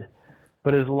red.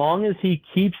 But as long as he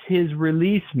keeps his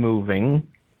release moving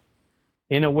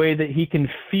in a way that he can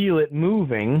feel it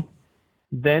moving,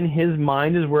 then his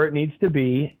mind is where it needs to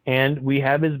be. And we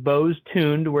have his bows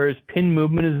tuned where his pin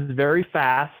movement is very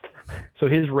fast. So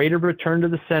his rate of return to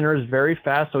the center is very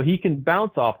fast. So he can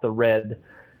bounce off the red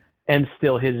and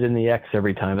still hit it in the X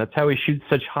every time. That's how he shoots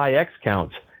such high X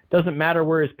counts. Doesn't matter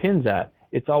where his pin's at.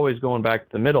 It's always going back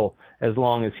to the middle as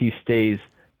long as he stays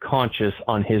conscious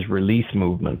on his release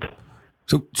movement.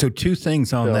 So two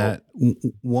things on that.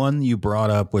 One you brought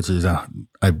up, which is I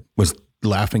was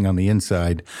laughing on the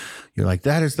inside. You're like,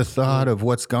 that is the thought of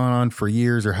what's gone on for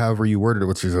years, or however you worded it,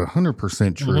 which is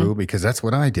 100% true, because that's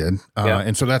what I did.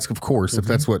 And so that's, of course, if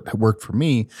that's what worked for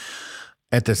me.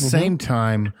 At the same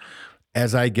time,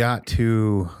 as I got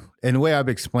to, and the way I've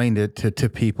explained it to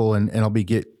people, and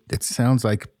it sounds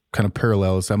like kind of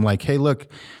parallels. I'm like, hey, look,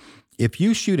 if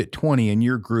you shoot at 20 and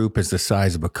your group is the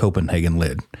size of a Copenhagen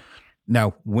lid,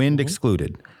 now wind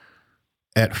excluded,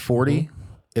 at 40,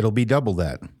 it'll be double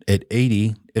that. At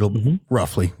 80, it'll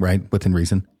roughly, right, within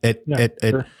reason.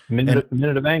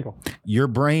 Minute of angle. Your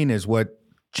brain is what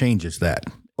changes that,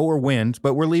 or wind,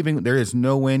 but there is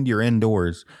no wind, you're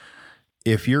indoors.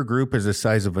 If your group is the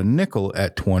size of a nickel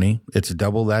at 20, it's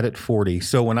double that at 40.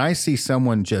 So when I see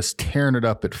someone just tearing it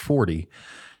up at 40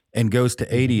 and goes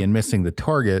to 80 and missing the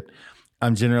target,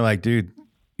 I'm generally like, dude,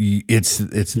 it's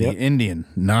the Indian,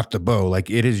 not the bow. Like,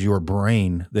 it is your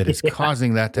brain that is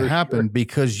causing that to happen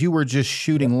because you were just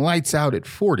shooting lights out at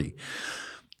 40.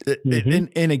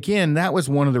 And again, that was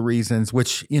one of the reasons,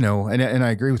 which, and I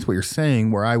agree with what you're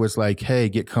saying, where I was like, hey,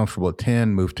 get comfortable at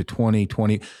 10, move to 20,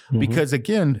 because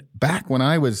again, back when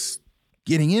I was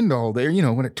getting into all there,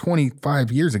 when at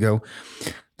 25 years ago,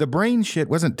 the brain shit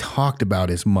wasn't talked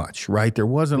about as much, right? There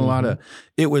wasn't a lot of,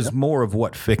 it was more of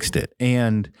what fixed it.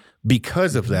 And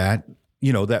because of that,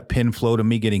 that pin flow to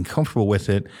me getting comfortable with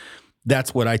it.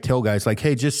 That's what I tell guys, like,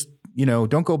 hey, just,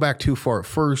 don't go back too far at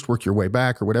first, work your way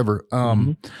back or whatever.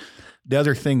 The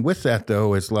other thing with that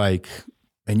though is like,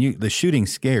 the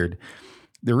shooting's scared.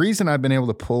 The reason I've been able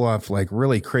to pull off like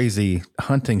really crazy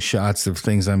hunting shots of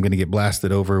things I'm going to get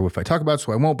blasted over if I talk about it,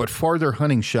 so I won't, but farther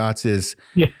hunting shots is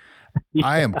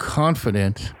I am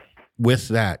confident with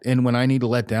that. And when I need to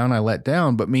let down, I let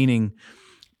down, but meaning,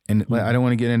 and I don't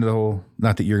want to get into the whole,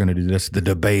 not that you're going to do this, the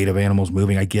debate of animals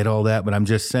moving. I get all that, but I'm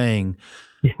just saying,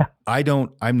 I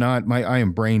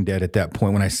am brain dead at that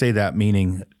point. When I say that,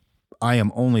 meaning I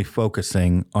am only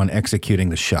focusing on executing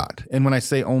the shot. And when I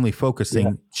say only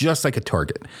focusing, just like a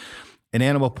target, an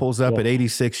animal pulls up at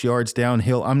 86 yards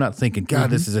downhill. I'm not thinking, God,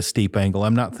 this is a steep angle.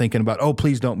 I'm not thinking about, oh,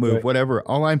 please don't move, whatever.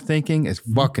 All I'm thinking is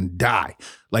fucking die.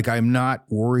 Like I'm not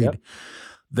worried.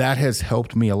 That has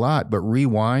helped me a lot. But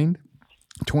rewind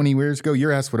 20 years ago,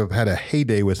 your ass would have had a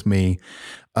heyday with me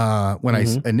when I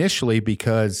initially,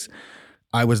 because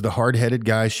I was the hard-headed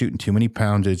guy shooting too many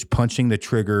poundage, punching the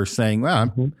trigger, saying,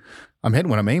 well, I'm hitting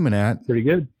what I'm aiming at. Pretty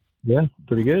good. Yeah,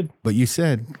 pretty good. But you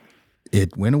said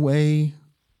it went away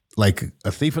like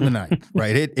a thief in the night,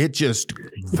 right? It just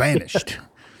vanished.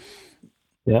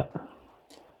 Yeah.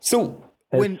 So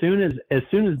as soon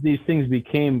as these things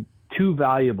became too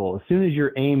valuable, as soon as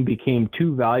your aim became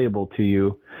too valuable to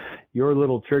you, your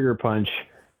little trigger punch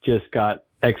just got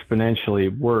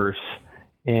exponentially worse.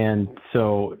 And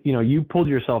so, you pulled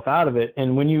yourself out of it.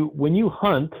 And when you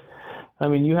hunt, I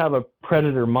mean, you have a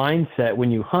predator mindset when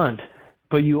you hunt,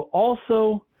 but you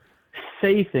also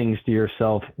say things to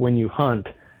yourself when you hunt.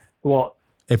 Well,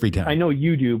 every time. I know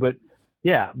you do, but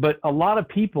a lot of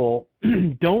people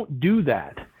don't do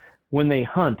that when they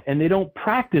hunt, and they don't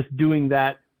practice doing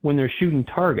that when they're shooting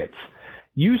targets.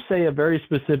 You say a very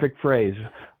specific phrase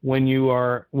when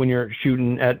you're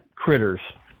shooting at critters.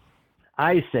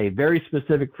 I say very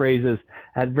specific phrases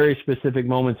at very specific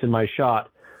moments in my shot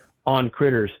on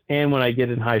critters and when I get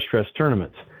in high stress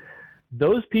tournaments.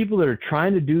 Those people that are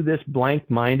trying to do this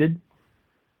blank-minded,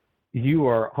 you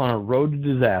are on a road to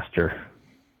disaster,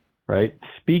 right?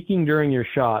 Speaking during your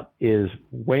shot is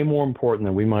way more important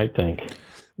than we might think.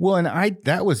 Well, and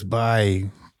that was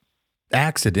by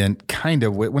accident, kind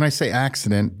of. When I say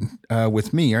accident,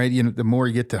 with me, right? The more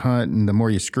you get to hunt and the more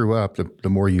you screw up, the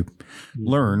more you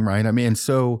learn, right? I mean,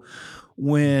 so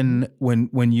when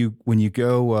you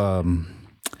go,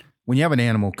 when you have an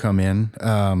animal come in,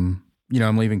 I'm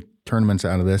leaving tournaments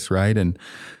out of this, right? And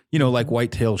like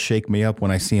whitetails shake me up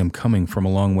when I see them coming from a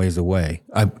long ways away.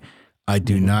 I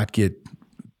do not get.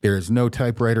 There is no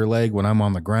typewriter leg when I'm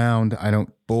on the ground. I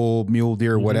don't bull, mule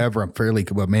deer, whatever. I'm fairly,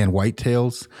 but man,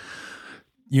 whitetails.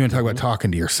 You want to talk about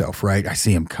talking to yourself, right? I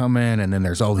see him coming, and then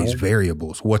there's all these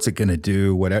variables. What's it going to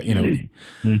do? Whatever,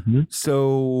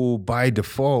 So by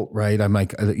default, right? I'm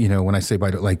like, when I say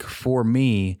like for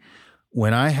me,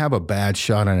 when I have a bad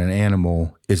shot on an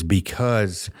animal is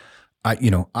because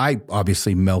I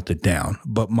obviously melt it down,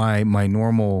 but my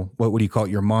normal, what would you call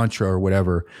it? Your mantra or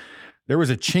whatever. There was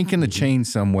a chink in the chain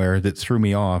somewhere that threw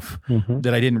me off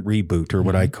that I didn't reboot, or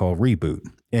what I call reboot.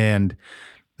 And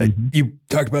you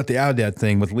talked about the Outdad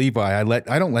thing with Levi.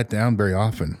 I don't let down very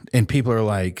often, and people are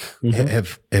like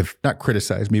have not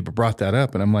criticized me, but brought that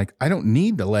up, and I'm like, I don't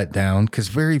need to let down because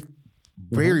very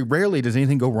rarely does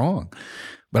anything go wrong,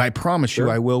 but I promise you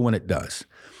I will when it does.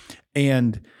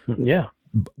 And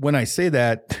when I say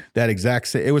that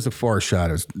exact, it was a far shot.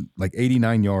 It was like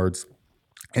 89 yards,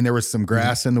 and there was some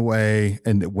grass in the way,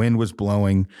 and the wind was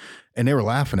blowing, and they were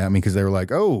laughing at me because they were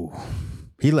like, "Oh,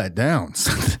 he let down."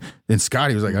 Then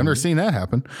Scotty was like, I've never seen that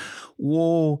happen.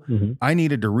 Well, I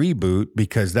needed to reboot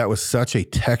because that was such a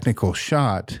technical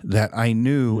shot that I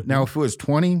knew. Now, if it was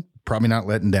 20, probably not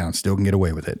letting down, still can get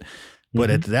away with it. But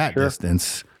at that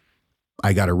distance,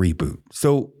 I got to reboot.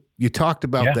 So you talked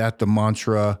about that, the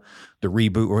mantra, the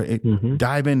reboot,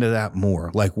 dive into that more.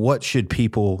 Like what should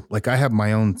people, like I have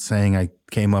my own saying I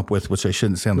came up with, which I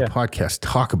shouldn't say on the podcast,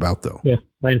 talk about though. Yeah,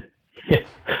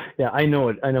 I know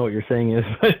what you're saying is,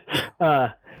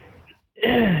 but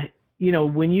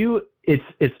when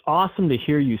it's awesome to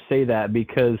hear you say that,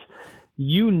 because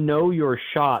you know your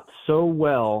shot so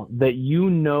well that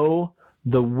you know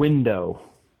the window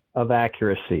of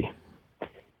accuracy,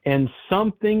 and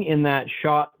something in that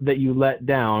shot that you let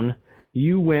down,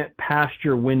 you went past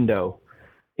your window.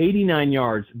 89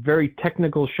 yards, very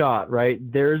technical shot, right?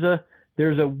 There's a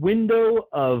window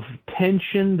of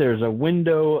tension. There's a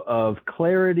window of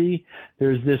clarity.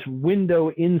 There's this window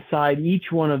inside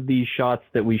each one of these shots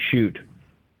that we shoot.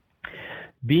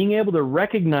 Being able to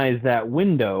recognize that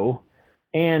window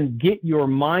and get your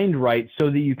mind right so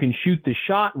that you can shoot the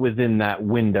shot within that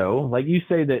window. Like you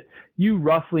say that you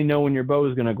roughly know when your bow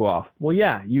is going to go off. Well,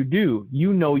 yeah, you do.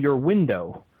 You know your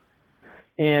window.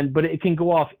 But it can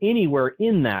go off anywhere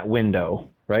in that window,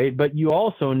 right? But you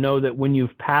also know that when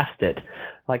you've passed it.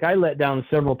 Like I let down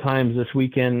several times this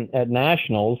weekend at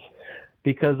Nationals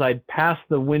because I'd passed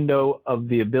the window of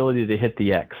the ability to hit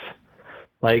the X.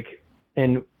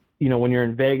 And when you're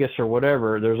in Vegas or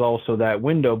whatever, there's also that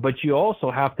window, but you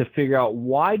also have to figure out,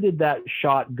 why did that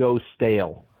shot go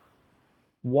stale?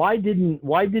 Why didn't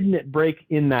it break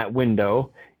in that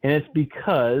window? And it's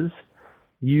because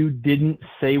you didn't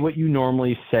say what you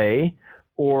normally say,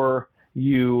 or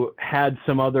you had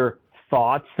some other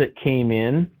thoughts that came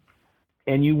in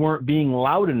and you weren't being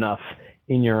loud enough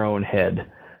in your own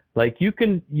head. Like you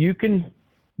can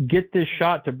get this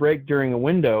shot to break during a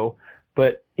window,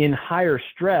 but in higher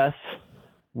stress,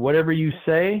 whatever you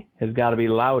say has got to be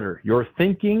louder. Your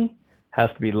thinking has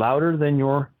to be louder than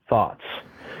your thoughts,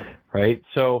 right?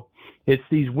 So it's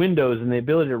these windows and the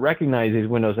ability to recognize these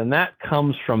windows, and that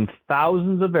comes from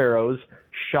thousands of arrows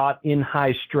shot in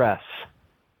high stress,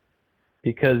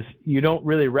 because you don't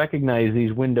really recognize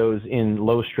these windows in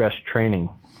low stress training.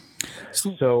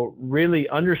 So really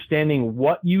understanding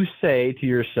what you say to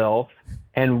yourself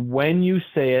and when you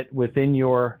say it within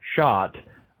your shot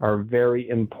are very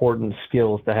important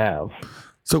skills to have.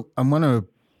 So I'm going to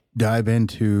dive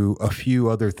into a few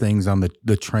other things on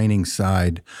the training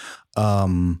side.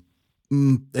 And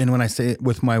when I say it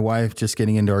with my wife, just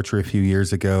getting into archery a few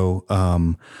years ago,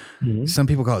 some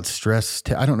people call it stress.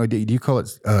 I don't know. Do you call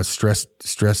it stress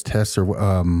tests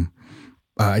or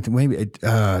I think maybe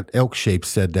Elk Shape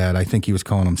said that. I think he was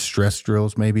calling them stress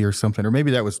drills, maybe, or something, or maybe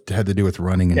that had to do with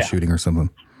running and shooting or something.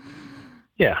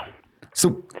 Yeah.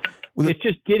 So it's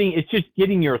just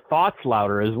getting your thoughts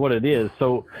louder is what it is.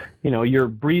 So you're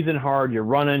breathing hard, you're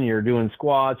running, you're doing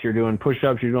squats, you're doing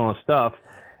push-ups, you're doing all this stuff,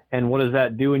 and what does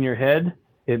that do in your head?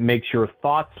 It makes your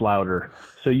thoughts louder.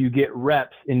 So you get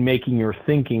reps in making your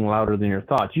thinking louder than your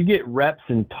thoughts. You get reps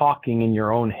in talking in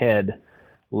your own head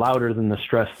louder than the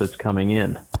stress that's coming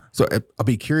in. So I'll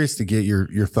be curious to get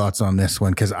your thoughts on this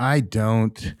one, because I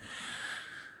do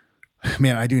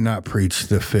not preach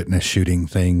the fitness shooting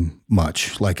thing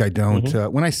much. Like I don't,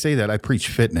 when I say that, I preach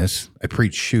fitness, I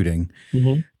preach shooting.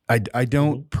 I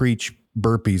don't preach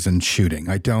burpees and shooting.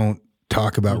 I don't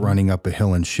talk about running up a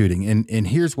hill and shooting. And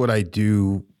here's what I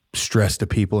do stress to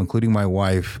people, including my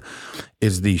wife,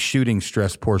 is the shooting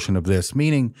stress portion of this.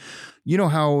 Meaning, you know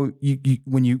how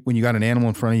when you got an animal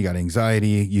in front of you, got anxiety,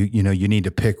 you need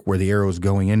to pick where the arrow is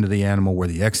going into the animal, where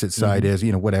the exit side is,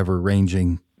 whatever,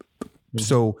 ranging.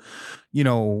 So,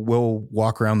 we'll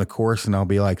walk around the course and I'll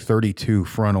be like 32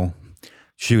 frontal,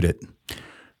 shoot it.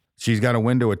 She's got a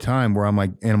window of time where I'm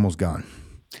like, animal's gone.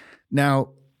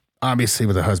 Now, obviously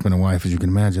with a husband and wife, as you can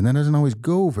imagine, that doesn't always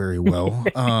go very well.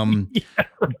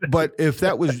 But if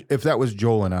that was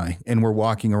Joel and I, and we're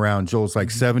walking around, Joel's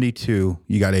like 72,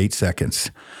 you got 8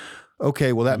 seconds.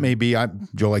 Okay, well that may be,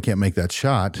 Joel, I can't make that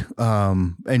shot.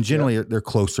 And generally they're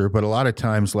closer, but a lot of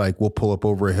times like we'll pull up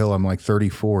over a hill, I'm like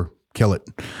 34, kill it.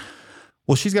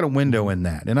 Well, she's got a window in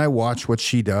that, and I watch what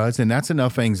she does, and that's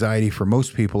enough anxiety for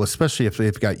most people, especially if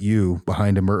they've got you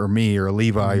behind them, or me, or a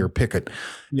Levi, or Pickett.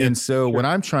 Yeah, and so what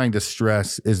I'm trying to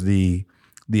stress is the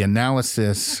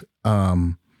analysis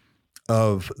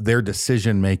of their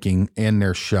decision-making and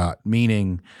their shot,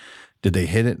 meaning, did they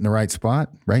hit it in the right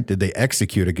spot, right? Did they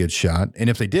execute a good shot? And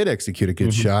if they did execute a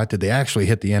good shot, did they actually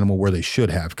hit the animal where they should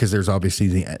have? Because there's obviously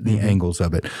the angles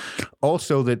of it.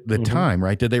 Also, the time,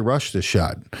 right? Did they rush the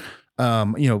shot?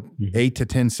 8 to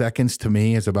 10 seconds to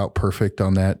me is about perfect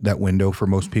on that window for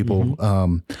most people.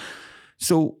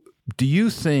 So do you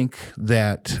think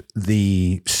that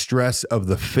the stress of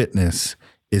the fitness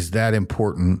is that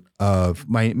important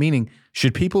meaning,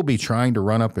 should people be trying to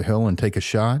run up a hill and take a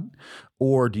shot?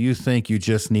 Or do you think you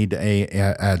just need to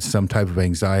add some type of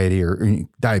anxiety, or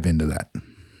dive into that?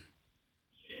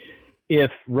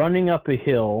 If running up a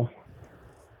hill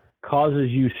causes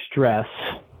you stress,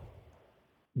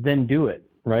 then do it,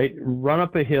 right? Run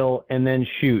up a hill and then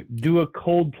shoot. Do a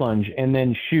cold plunge and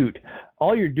then shoot.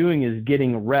 All you're doing is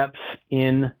getting reps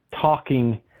in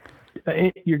talking.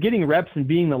 You're getting reps in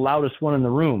being the loudest one in the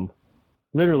room,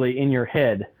 literally in your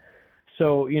head.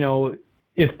 So,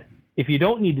 if you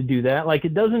don't need to do that, like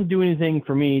it doesn't do anything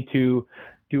for me to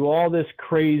do all this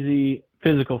crazy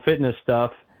physical fitness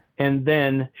stuff and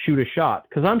then shoot a shot,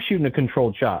 because I'm shooting a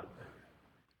controlled shot.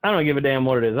 I don't give a damn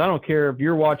what it is. I don't care if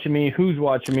you're watching me, who's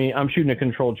watching me. I'm shooting a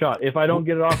controlled shot. If I don't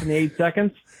get it off in the 8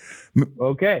 seconds,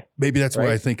 okay. Maybe that's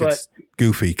why I think it's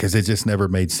goofy, because it just never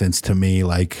made sense to me.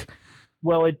 Like,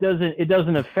 Well, it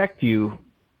doesn't affect you,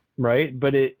 right?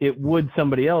 But it would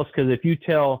somebody else, because if you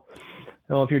tell,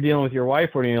 if you're dealing with your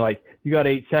wife or you're like, you got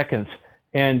 8 seconds,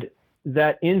 and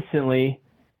that instantly,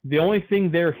 the only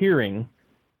thing they're hearing,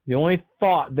 the only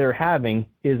thought they're having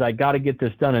is, I got to get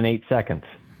this done in 8 seconds.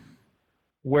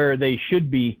 Where they should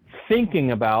be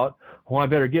thinking about, I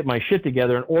better get my shit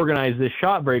together and organize this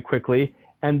shot very quickly,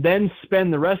 and then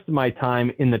spend the rest of my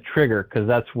time in the trigger, because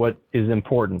that's what is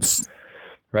important,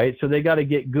 right? So they got to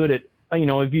get good at,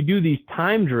 if you do these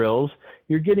time drills,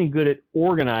 you're getting good at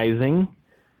organizing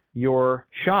your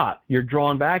shot. You're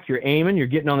drawing back, you're aiming, you're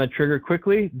getting on the trigger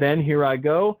quickly, then here I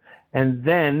go, and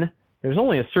then there's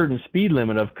only a certain speed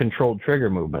limit of controlled trigger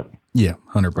movement. Yeah,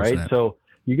 100%. Right? So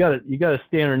you gotta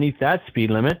stay underneath that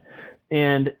speed limit.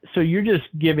 And so you're just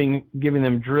giving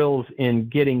them drills in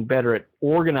getting better at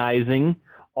organizing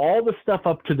all the stuff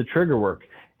up to the trigger work.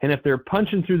 And if they're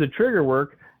punching through the trigger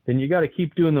work, then you got to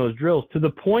keep doing those drills to the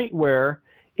point where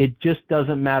it just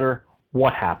doesn't matter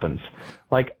what happens.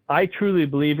 Like, I truly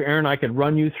believe, Aaron, I could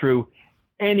run you through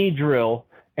any drill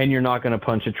and you're not going to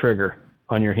punch a trigger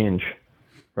on your hinge,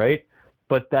 right?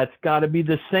 But that's got to be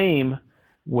the same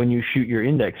when you shoot your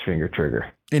index finger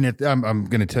trigger. And I'm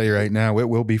going to tell you right now, it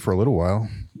will be for a little while,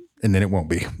 and then it won't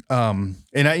be. And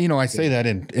I say that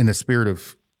in the spirit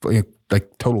of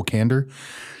like total candor.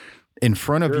 In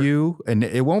front of you, and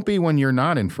it won't be when you're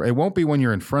not it won't be when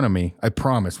you're in front of me. I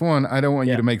promise. One, I don't want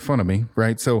you to make fun of me,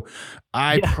 right? So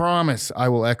I promise I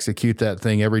will execute that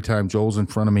thing every time Joel's in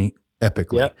front of me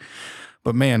epically. Yep.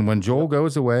 But man, when Joel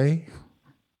goes away,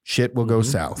 shit will go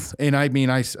south. And I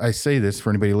mean, I say this for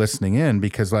anybody listening in,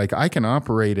 because like, I can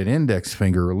operate an index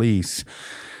finger release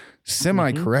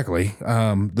semi-correctly.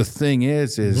 The thing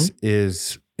is,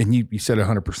 and you said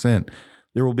 100%,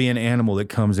 there will be an animal that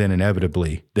comes in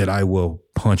inevitably that I will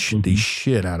punch the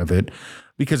shit out of it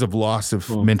because of loss of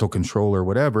mental control or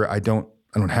whatever. I don't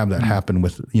have that happen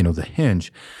with, the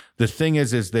hinge. The thing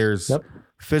is there's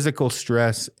physical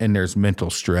stress and there's mental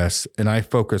stress. And I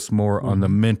focus more on the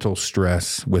mental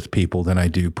stress with people than I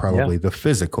do probably the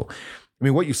physical. I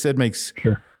mean, what you said makes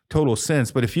total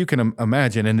sense, but if you can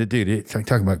imagine, and the dude, it's like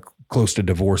talking about close to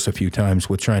divorce a few times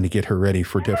with trying to get her ready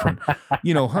for different,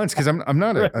 hunts. Cause I'm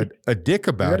not a dick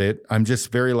about it. I'm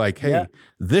just very like, hey,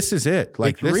 this is it.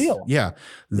 Like, it's this, real. Yeah,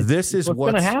 this is what's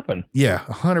going to happen. Yeah.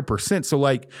 100%. So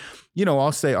like,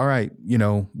 I'll say, all right,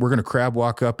 we're going to crab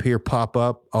walk up here, pop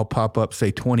up. I'll pop up,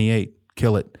 say 28,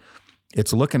 kill it.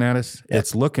 It's looking at us. Yep.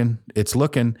 It's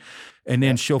looking. And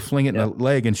then she'll fling it in the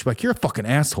leg and she's like, you're a fucking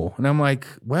asshole. And I'm like,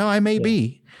 well, I may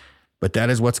be. But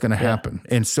that is what's going to happen.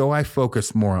 And so I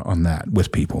focus more on that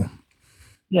with people.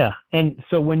 Yeah. And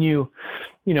so when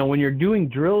when you're doing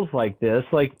drills like this,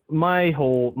 like my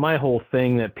whole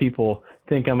thing that people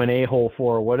think I'm an a-hole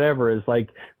for or whatever is like,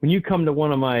 when you come to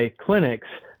one of my clinics,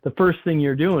 the first thing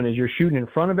you're doing is you're shooting in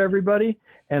front of everybody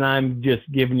and I'm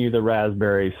just giving you the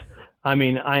raspberries. I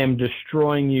mean, I am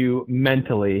destroying you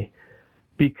mentally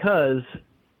because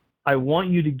I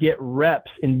want you to get reps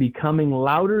in becoming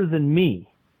louder than me.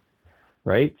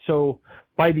 Right. So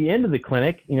by the end of the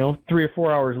clinic, 3 or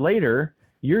 4 hours later,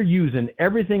 you're using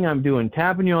everything I'm doing,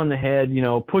 tapping you on the head,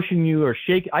 pushing you or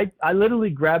shake. I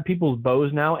literally grab people's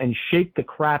bows now and shake the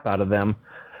crap out of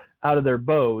their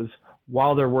bows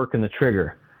while they're working the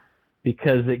trigger,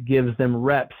 because it gives them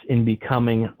reps in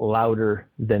becoming louder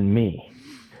than me.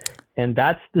 And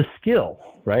that's the skill,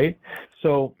 right?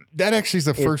 So that actually is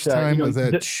the first time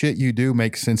that shit you do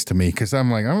makes sense to me, because I'm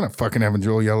like, I'm not fucking having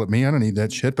Joel yell at me. I don't need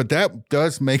that shit. But that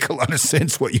does make a lot of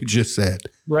sense what you just said.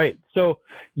 Right. So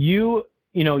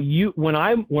when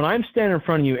I'm standing in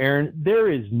front of you, Aaron, there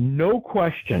is no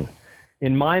question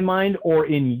in my mind or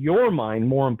in your mind,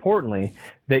 more importantly,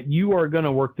 that you are going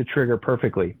to work the trigger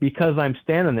perfectly because I'm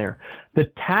standing there. The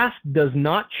task does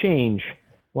not change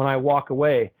when I walk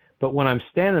away. But when I'm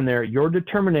standing there, your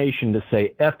determination to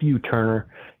say, F you, Turner,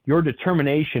 your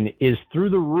determination is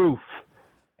through the roof,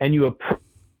 and you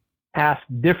task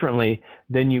differently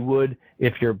than you would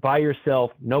if you're by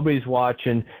yourself, nobody's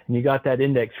watching, and you got that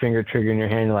index finger trigger in your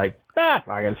hand. You're like,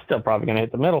 I'm still probably going to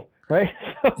hit the middle, right?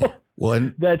 So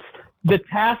that's the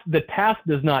task. The task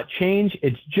does not change.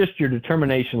 It's just your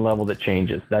determination level that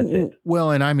changes. That's it. Well,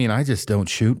 and I mean, I just don't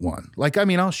shoot one. Like, I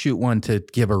mean, I'll shoot one to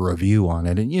give a review on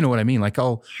it, and you know what I mean. Like,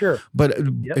 but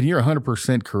and you're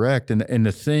 100% correct. And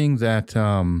the thing that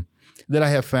that I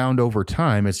have found over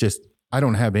time is just I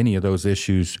don't have any of those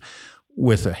issues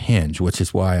with a hinge, which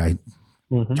is why I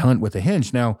hunt with a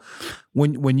hinge. Now,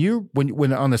 when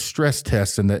on the stress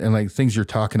test and like things you're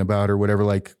talking about or whatever,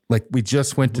 like we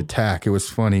just went to TAC. It was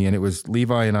funny, and it was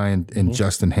Levi and I and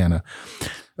Justin Hanna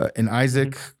and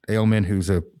Isaac Ailman, who's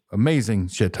a amazing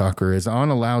shit talker, is on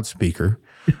a loudspeaker.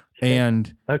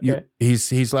 And Okay.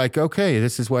 he's like, okay,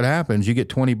 this is what happens. You get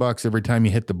 $20 every time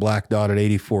you hit the black dot at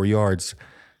 84 yards,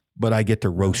 but I get to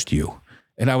roast you.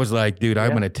 And I was like, dude,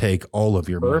 I'm going to take all of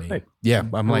your money. Perfect. Yeah.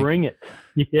 I'm like, Bring it.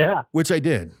 Yeah. which I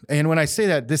did. And when I say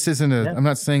that, this isn't I'm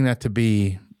not saying that to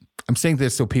be, I'm saying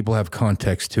this so people have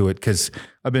context to it, because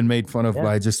I've been made fun of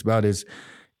by just about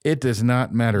it does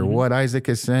not matter what Isaac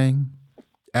is saying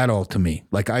at all to me.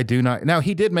 Like, I do not. Now,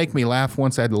 he did make me laugh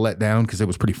once. I had to let down because it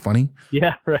was pretty funny.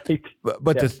 Yeah. Right.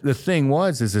 But the thing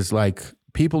is like,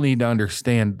 people need to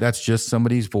understand that's just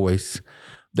somebody's voice.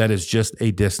 That is just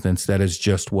a distance. That is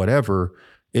just whatever.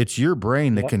 It's your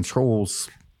brain that controls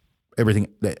everything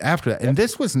after that. And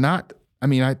this was not,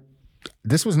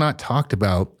 this was not talked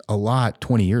about a lot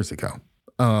 20 years ago.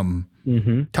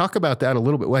 Talk about that a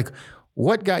little bit. Like,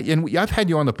 what got you, and I've had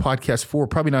you on the podcast for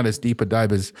probably not as deep a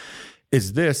dive as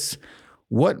this.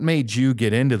 What made you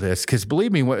get into this? Because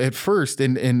believe me, at first,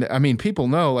 and I mean, people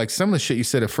know, like, some of the shit you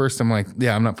said at first, I'm like,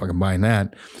 yeah, I'm not fucking buying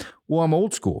that. Well, I'm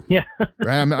old school. Yeah. Right?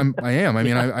 I am. I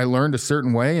mean, I learned a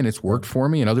certain way and it's worked for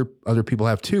me, and other people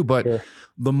have too. But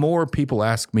the more people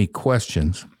ask me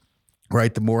questions,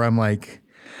 right, the more I'm like,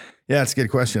 yeah, that's a good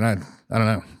question. I don't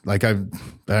know. Like, I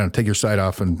don't know, take your side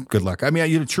off and good luck. I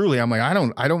mean, truly, I'm like, I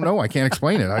don't know. I can't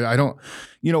explain it. I don't,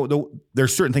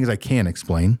 there's certain things I can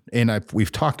explain, and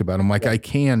we've talked about them. Like, I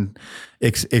can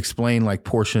explain like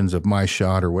portions of my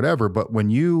shot or whatever. But when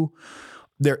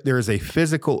there is a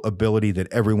physical ability that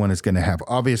everyone is going to have.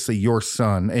 Obviously, your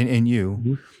son and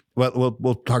you, well,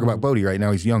 we'll talk about Bodie right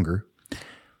now. He's younger.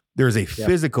 There's a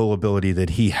physical ability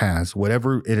that he has,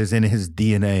 whatever it is in his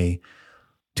DNA,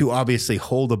 to obviously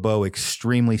hold a bow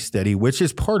extremely steady, which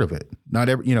is part of it. Not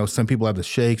every, some people have the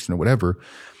shakes and whatever,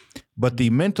 but the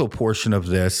mental portion of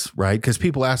this, right? Because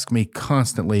people ask me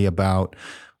constantly about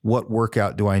what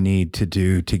workout do I need to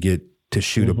do to get to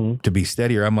shoot to be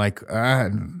steadier. I'm like,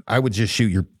 I would just shoot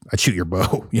your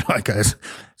bow. Like, it's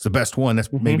the best one.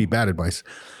 That's maybe bad advice.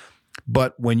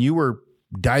 But when you were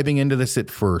diving into this at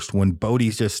first, when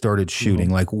Bodie's just started shooting,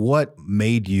 like, what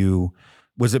made you?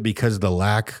 Was it because of the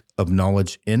lack of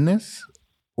knowledge in this?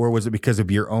 Or was it because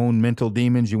of your own mental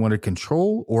demons you wanted to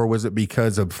control? Or was it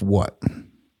because of what?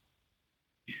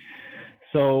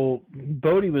 So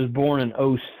Bodie was born in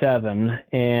 2007,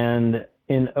 and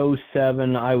in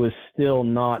 2007, I was still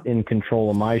not in control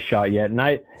of my shot yet.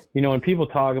 And when people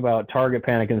talk about target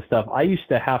panic and stuff, I used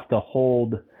to have to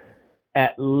hold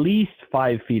at least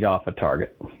 5 feet off a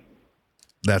target.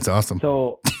 That's awesome.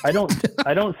 So I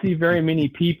don't see very many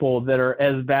people that are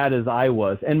as bad as I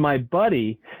was. And my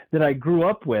buddy that I grew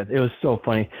up with, it was so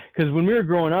funny, because when we were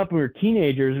growing up, we were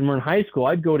teenagers and we're in high school,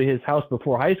 I'd go to his house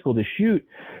before high school to shoot.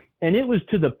 And it was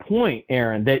to the point,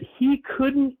 Aaron, that he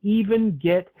couldn't even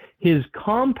get his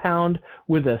compound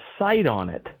with a sight on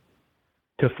it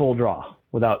to full draw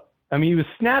he was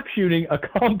snap shooting a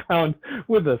compound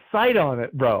with a sight on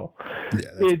it, bro. Yeah,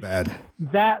 that's bad.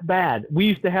 That bad. We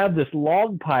used to have this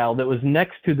log pile that was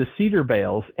next to the cedar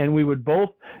bales, and we would both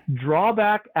draw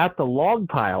back at the log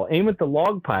pile, aim at the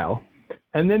log pile,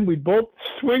 and then we'd both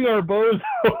swing our bows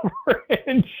over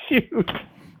and shoot.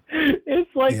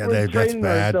 It's like we're training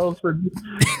ourselves for,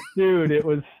 dude, it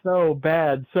was so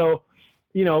bad. So,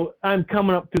 I'm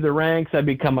coming up through the ranks. I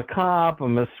become a cop.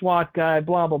 I'm a SWAT guy,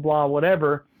 blah, blah, blah,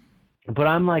 whatever. But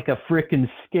I'm like a freaking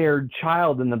scared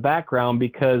child in the background,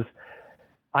 because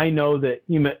I know that,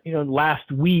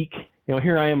 last week,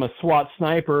 here I am, a SWAT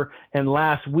sniper, and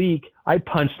last week I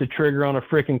punched the trigger on a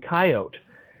freaking coyote.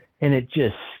 And it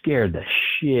just scared the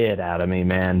shit out of me,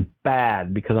 man.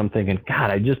 Bad, because I'm thinking, God,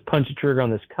 I just punched the trigger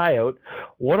on this coyote.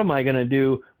 What am I going to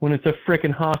do when it's a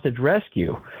freaking hostage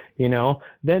rescue?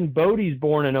 Then Bodie's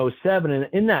born in 2007. And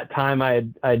in that time,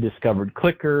 I discovered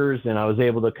clickers, and I was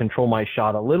able to control my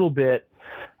shot a little bit.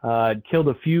 Killed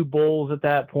a few bulls at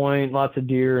that point, lots of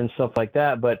deer and stuff like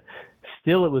that. But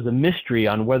still, it was a mystery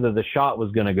on whether the shot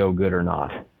was going to go good or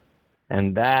not.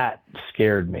 And that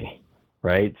scared me.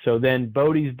 Right. So then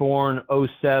Bodie's born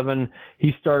 2007.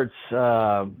 He starts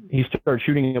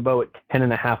shooting a bow at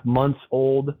 10.5 months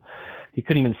old. He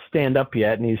couldn't even stand up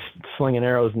yet, and he's slinging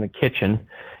arrows in the kitchen.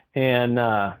 And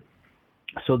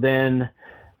so then,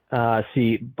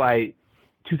 by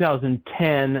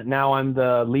 2010, now I'm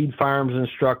the lead firearms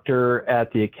instructor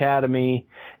at the academy,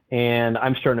 and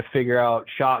I'm starting to figure out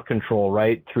shot control,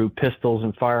 right, through pistols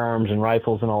and firearms and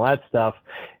rifles and all that stuff.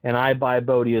 And I buy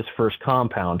Bodie his first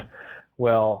compound.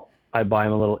 Well, I buy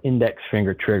him a little index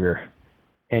finger trigger,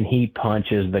 and he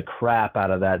punches the crap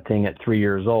out of that thing at 3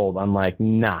 years old. I'm like,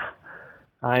 nah,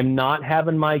 I'm not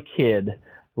having my kid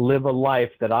live a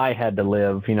life that I had to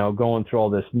live, going through all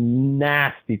this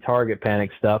nasty target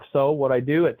panic stuff. So what I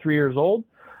do at 3 years old,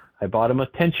 I bought him a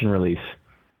tension release.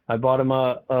 I bought him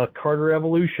a Carter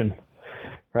Evolution,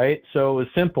 right? So it was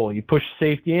simple. You push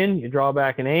safety in, you draw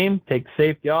back and aim, take the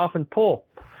safety off and pull.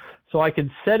 So I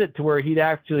could set it to where he'd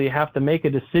actually have to make a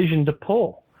decision to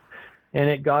pull. And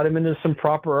it got him into some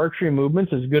proper archery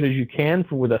movements, as good as you can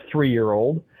with a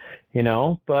 3-year-old,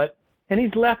 and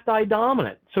he's left eye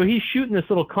dominant. So he's shooting this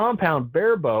little compound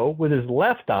bear bow with his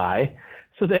left eye.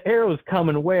 So the arrow's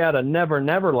coming way out of Never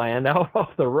Land, out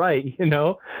off the right,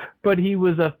 but he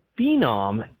was a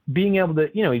phenom, being able to,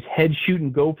 he's head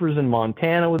shooting gophers in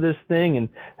Montana with this thing. And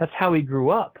that's how he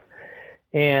grew up.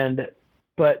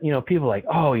 But people are like,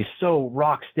 oh, he's so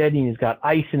rock steady and he's got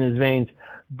ice in his veins.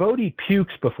 Bodie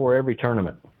pukes before every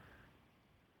tournament.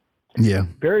 Yeah.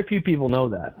 Very few people know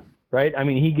that, right? I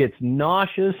mean, he gets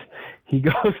nauseous. He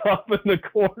goes up in the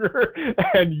corner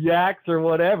and yaks or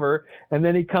whatever, and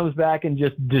then he comes back and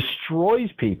just destroys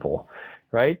people,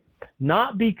 right?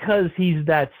 Not because he's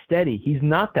that steady. He's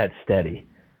not that steady.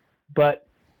 But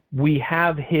we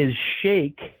have his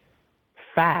shake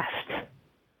fast.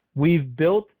 We've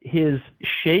built his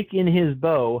shake in his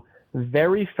bow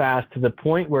very fast to the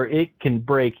point where it can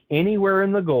break anywhere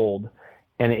in the gold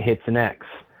and it hits an X.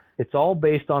 It's all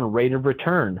based on rate of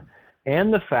return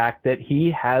and the fact that he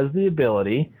has the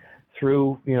ability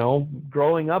through,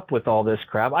 growing up with all this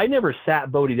crap. I never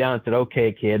sat Bodie down and said,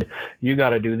 okay, kid, you got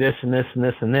to do this and this and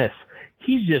this and this.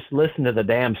 He's just listened to the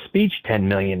damn speech 10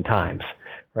 million times,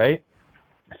 right?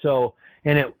 So,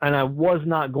 and I was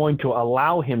not going to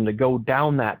allow him to go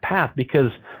down that path,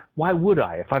 because why would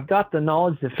I? If I've got the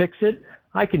knowledge to fix it,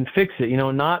 I can fix it.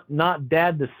 Not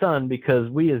dad to son, because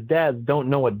we as dads don't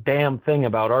know a damn thing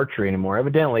about archery anymore.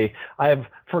 Evidently, I have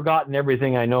forgotten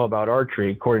everything I know about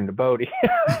archery, according to Bodie.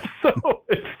 So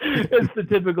it's the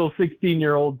typical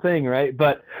 16-year-old thing, right?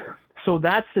 But so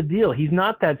that's the deal. He's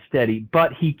not that steady,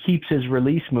 but he keeps his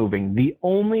release moving. The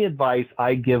only advice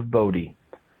I give Bodie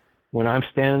when I'm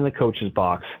standing in the coach's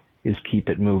box is keep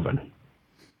it moving.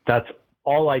 That's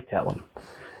all I tell him.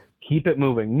 Keep it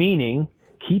moving, meaning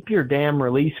keep your damn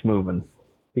release moving.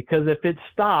 Because if it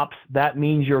stops, that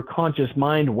means your conscious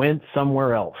mind went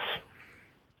somewhere else.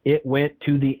 It went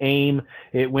to the aim.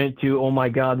 It went to, oh my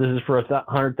God, this is for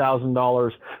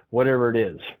 $100,000, whatever it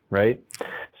is, right?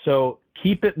 So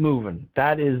keep it moving.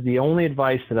 That is the only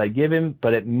advice that I give him,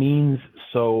 but it means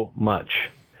so much,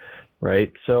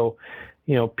 right? So,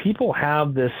 people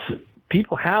have the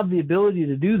ability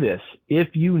to do this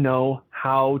if you know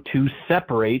how to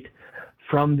separate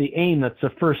from the aim. That's the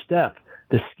first step.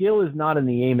 The skill is not in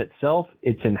the aim itself.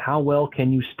 It's in how well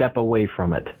can you step away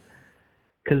from it.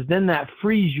 Because then that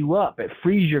frees you up. It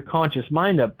frees your conscious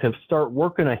mind up to start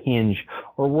working a hinge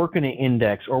or working an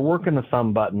index or working a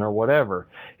thumb button or whatever.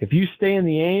 If you stay in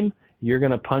the aim, you're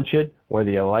going to punch it whether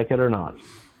you like it or not.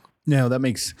 No, that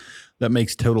makes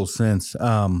total sense.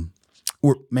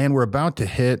 We're about to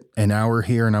hit an hour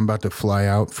here, and I'm about to fly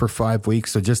out for 5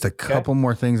 weeks. So just a couple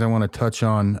more things I want to touch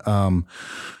on,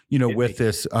 with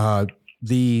this,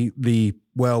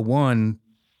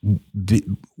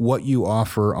 what you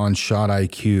offer on Shot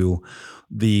IQ,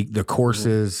 the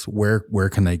courses, where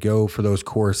can they go for those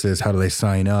courses? How do they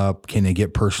sign up? Can they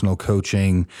get personal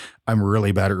coaching? I'm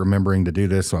really bad at remembering to do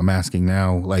this, so I'm asking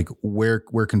now, like where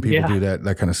can people do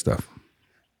that kind of stuff?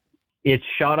 It's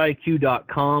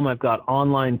shotiq.com. I've got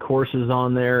online courses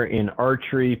on there in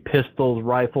archery, pistols,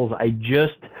 rifles. I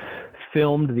just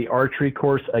filmed the archery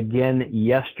course again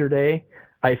yesterday.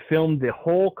 I filmed the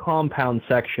whole compound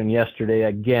section yesterday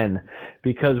again,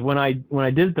 because when I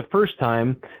did it the first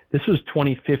time, this was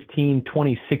 2015,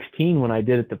 2016 when I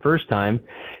did it the first time,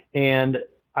 and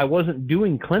I wasn't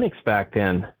doing clinics back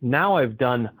then. Now I've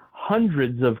done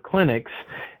hundreds of clinics.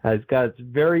 It's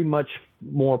very much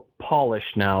more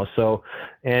polished now. So,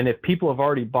 and if people have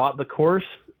already bought the course,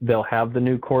 they'll have the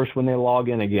new course when they log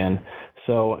in again.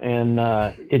 So, and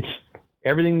it's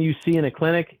everything you see in a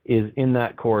clinic is in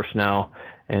that course now,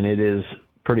 and it is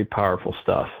pretty powerful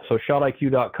stuff. So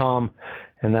shotiq.com,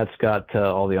 and that's got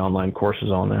all the online courses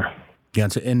on there.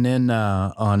 Gotcha. And then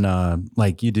on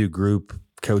like you do group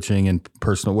coaching and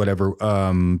personal whatever,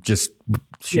 just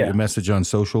shoot a message on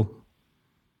social.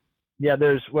 Yeah,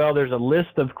 there's a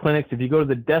list of clinics. If you go to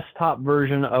the desktop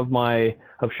version of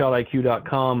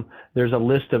shotiq.com, there's a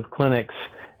list of clinics,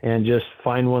 and just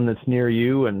find one that's near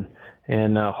you, and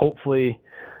hopefully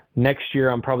next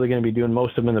year I'm probably going to be doing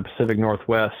most of them in the Pacific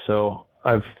Northwest. So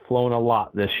I've flown a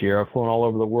lot this year. I've flown all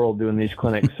over the world doing these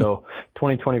clinics. So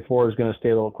 2024 is going to stay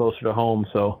a little closer to home.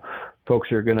 So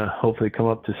folks are going to hopefully come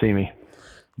up to see me.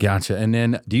 Gotcha. And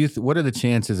then what are the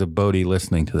chances of Bodie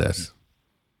listening to this?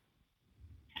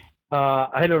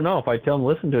 I don't know. If I tell him to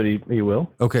listen to it, he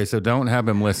will. Okay, so don't have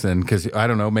him listen, because I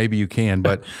don't know, maybe you can,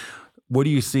 but what do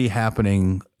you see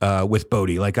happening with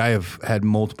Bodie? Like, I have had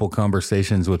multiple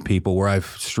conversations with people where I've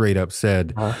straight up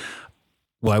said, well,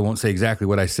 I won't say exactly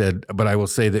what I said, but I will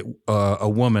say that a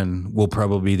woman will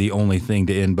probably be the only thing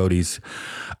to end Bodie's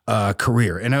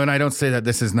career. And I don't say that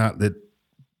this is not that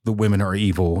the women are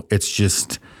evil. It's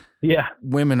just... Yeah,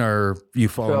 women you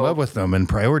fall in love with them and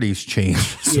priorities change.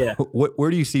 So yeah. Where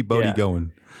do you see Bodie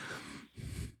going?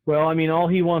 Well, I mean, all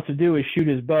he wants to do is shoot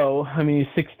his bow. I mean,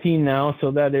 he's 16 now, so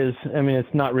that is, I mean,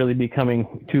 it's not really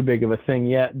becoming too big of a thing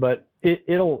yet, but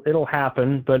it'll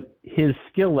happen, but his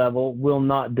skill level will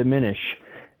not diminish,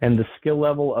 and the skill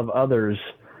level of others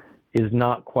is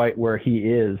not quite where he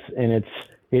is, and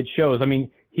it shows. I mean,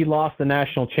 he lost the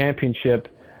national championship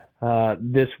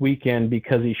this weekend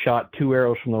because he shot 2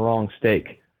 arrows from the wrong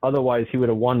stake. Otherwise, he would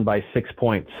have won by 6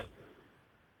 points.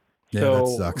 Yeah, so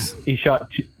that sucks. He shot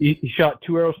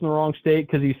 2 arrows from the wrong stake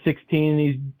because he's 16 and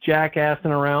he's jackassing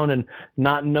around and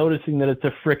not noticing that it's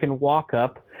a frickin' walk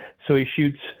up. So he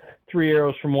shoots 3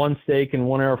 arrows from one stake and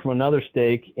 1 arrow from another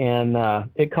stake, and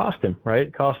it cost him, right?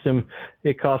 It cost him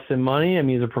money. I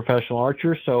mean, he's a professional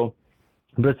archer,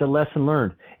 but it's a lesson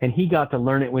learned, and he got to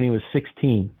learn it when he was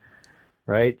 16.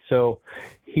 Right. So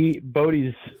Bodie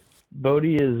is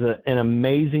an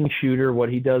amazing shooter. What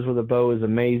he does with a bow is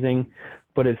amazing,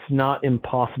 but it's not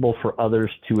impossible for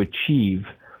others to achieve.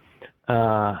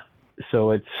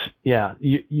 So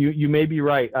you may be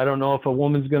right. I don't know if a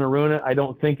woman's going to ruin it. I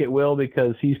don't think it will,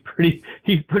 because he's pretty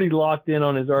locked in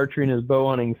on his archery and his bow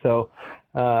hunting. So,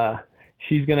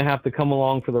 she's going to have to come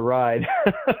along for the ride.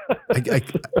 I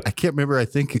can't remember. I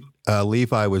think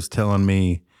Levi was telling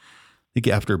me, I think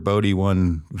after Bodie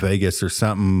won Vegas or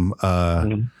something,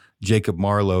 Jacob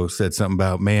Marlowe said something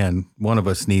about, man, one of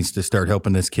us needs to start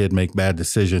helping this kid make bad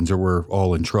decisions or we're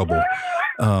all in trouble,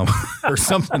 or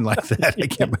something like that. I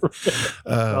can't remember.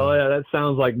 Oh yeah, that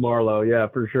sounds like Marlowe. Yeah,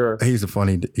 for sure. He's a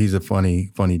funny dude.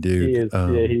 He is.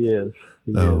 He is.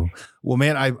 Well,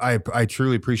 man, I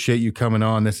truly appreciate you coming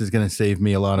on. This is going to save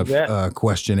me a lot of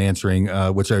question answering,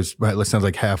 which it sounds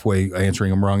like halfway answering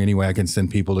them wrong anyway. I can send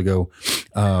people to go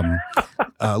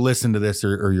listen to this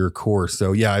or your course.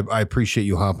 So yeah, I appreciate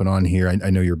you hopping on here.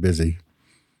 I know you're busy.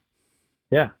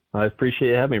 Yeah, I appreciate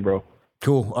you having me, bro.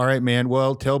 Cool. All right, man.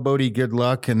 Well, tell Bodie good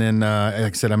luck. And then, like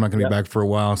I said, I'm not going to be back for a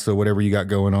while. So whatever you got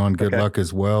going on, good luck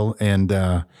as well. And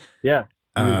I'll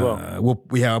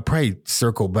probably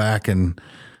circle back in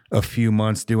a few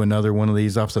months, do another one of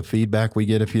these off the feedback we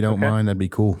get, if you don't mind. That'd be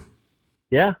cool.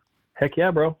 Yeah. Heck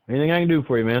yeah, bro. Anything I can do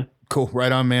for you, man. Cool.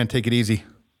 Right on, man. Take it easy.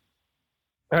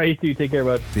 All right, you too. Take care,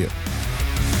 bud. See ya.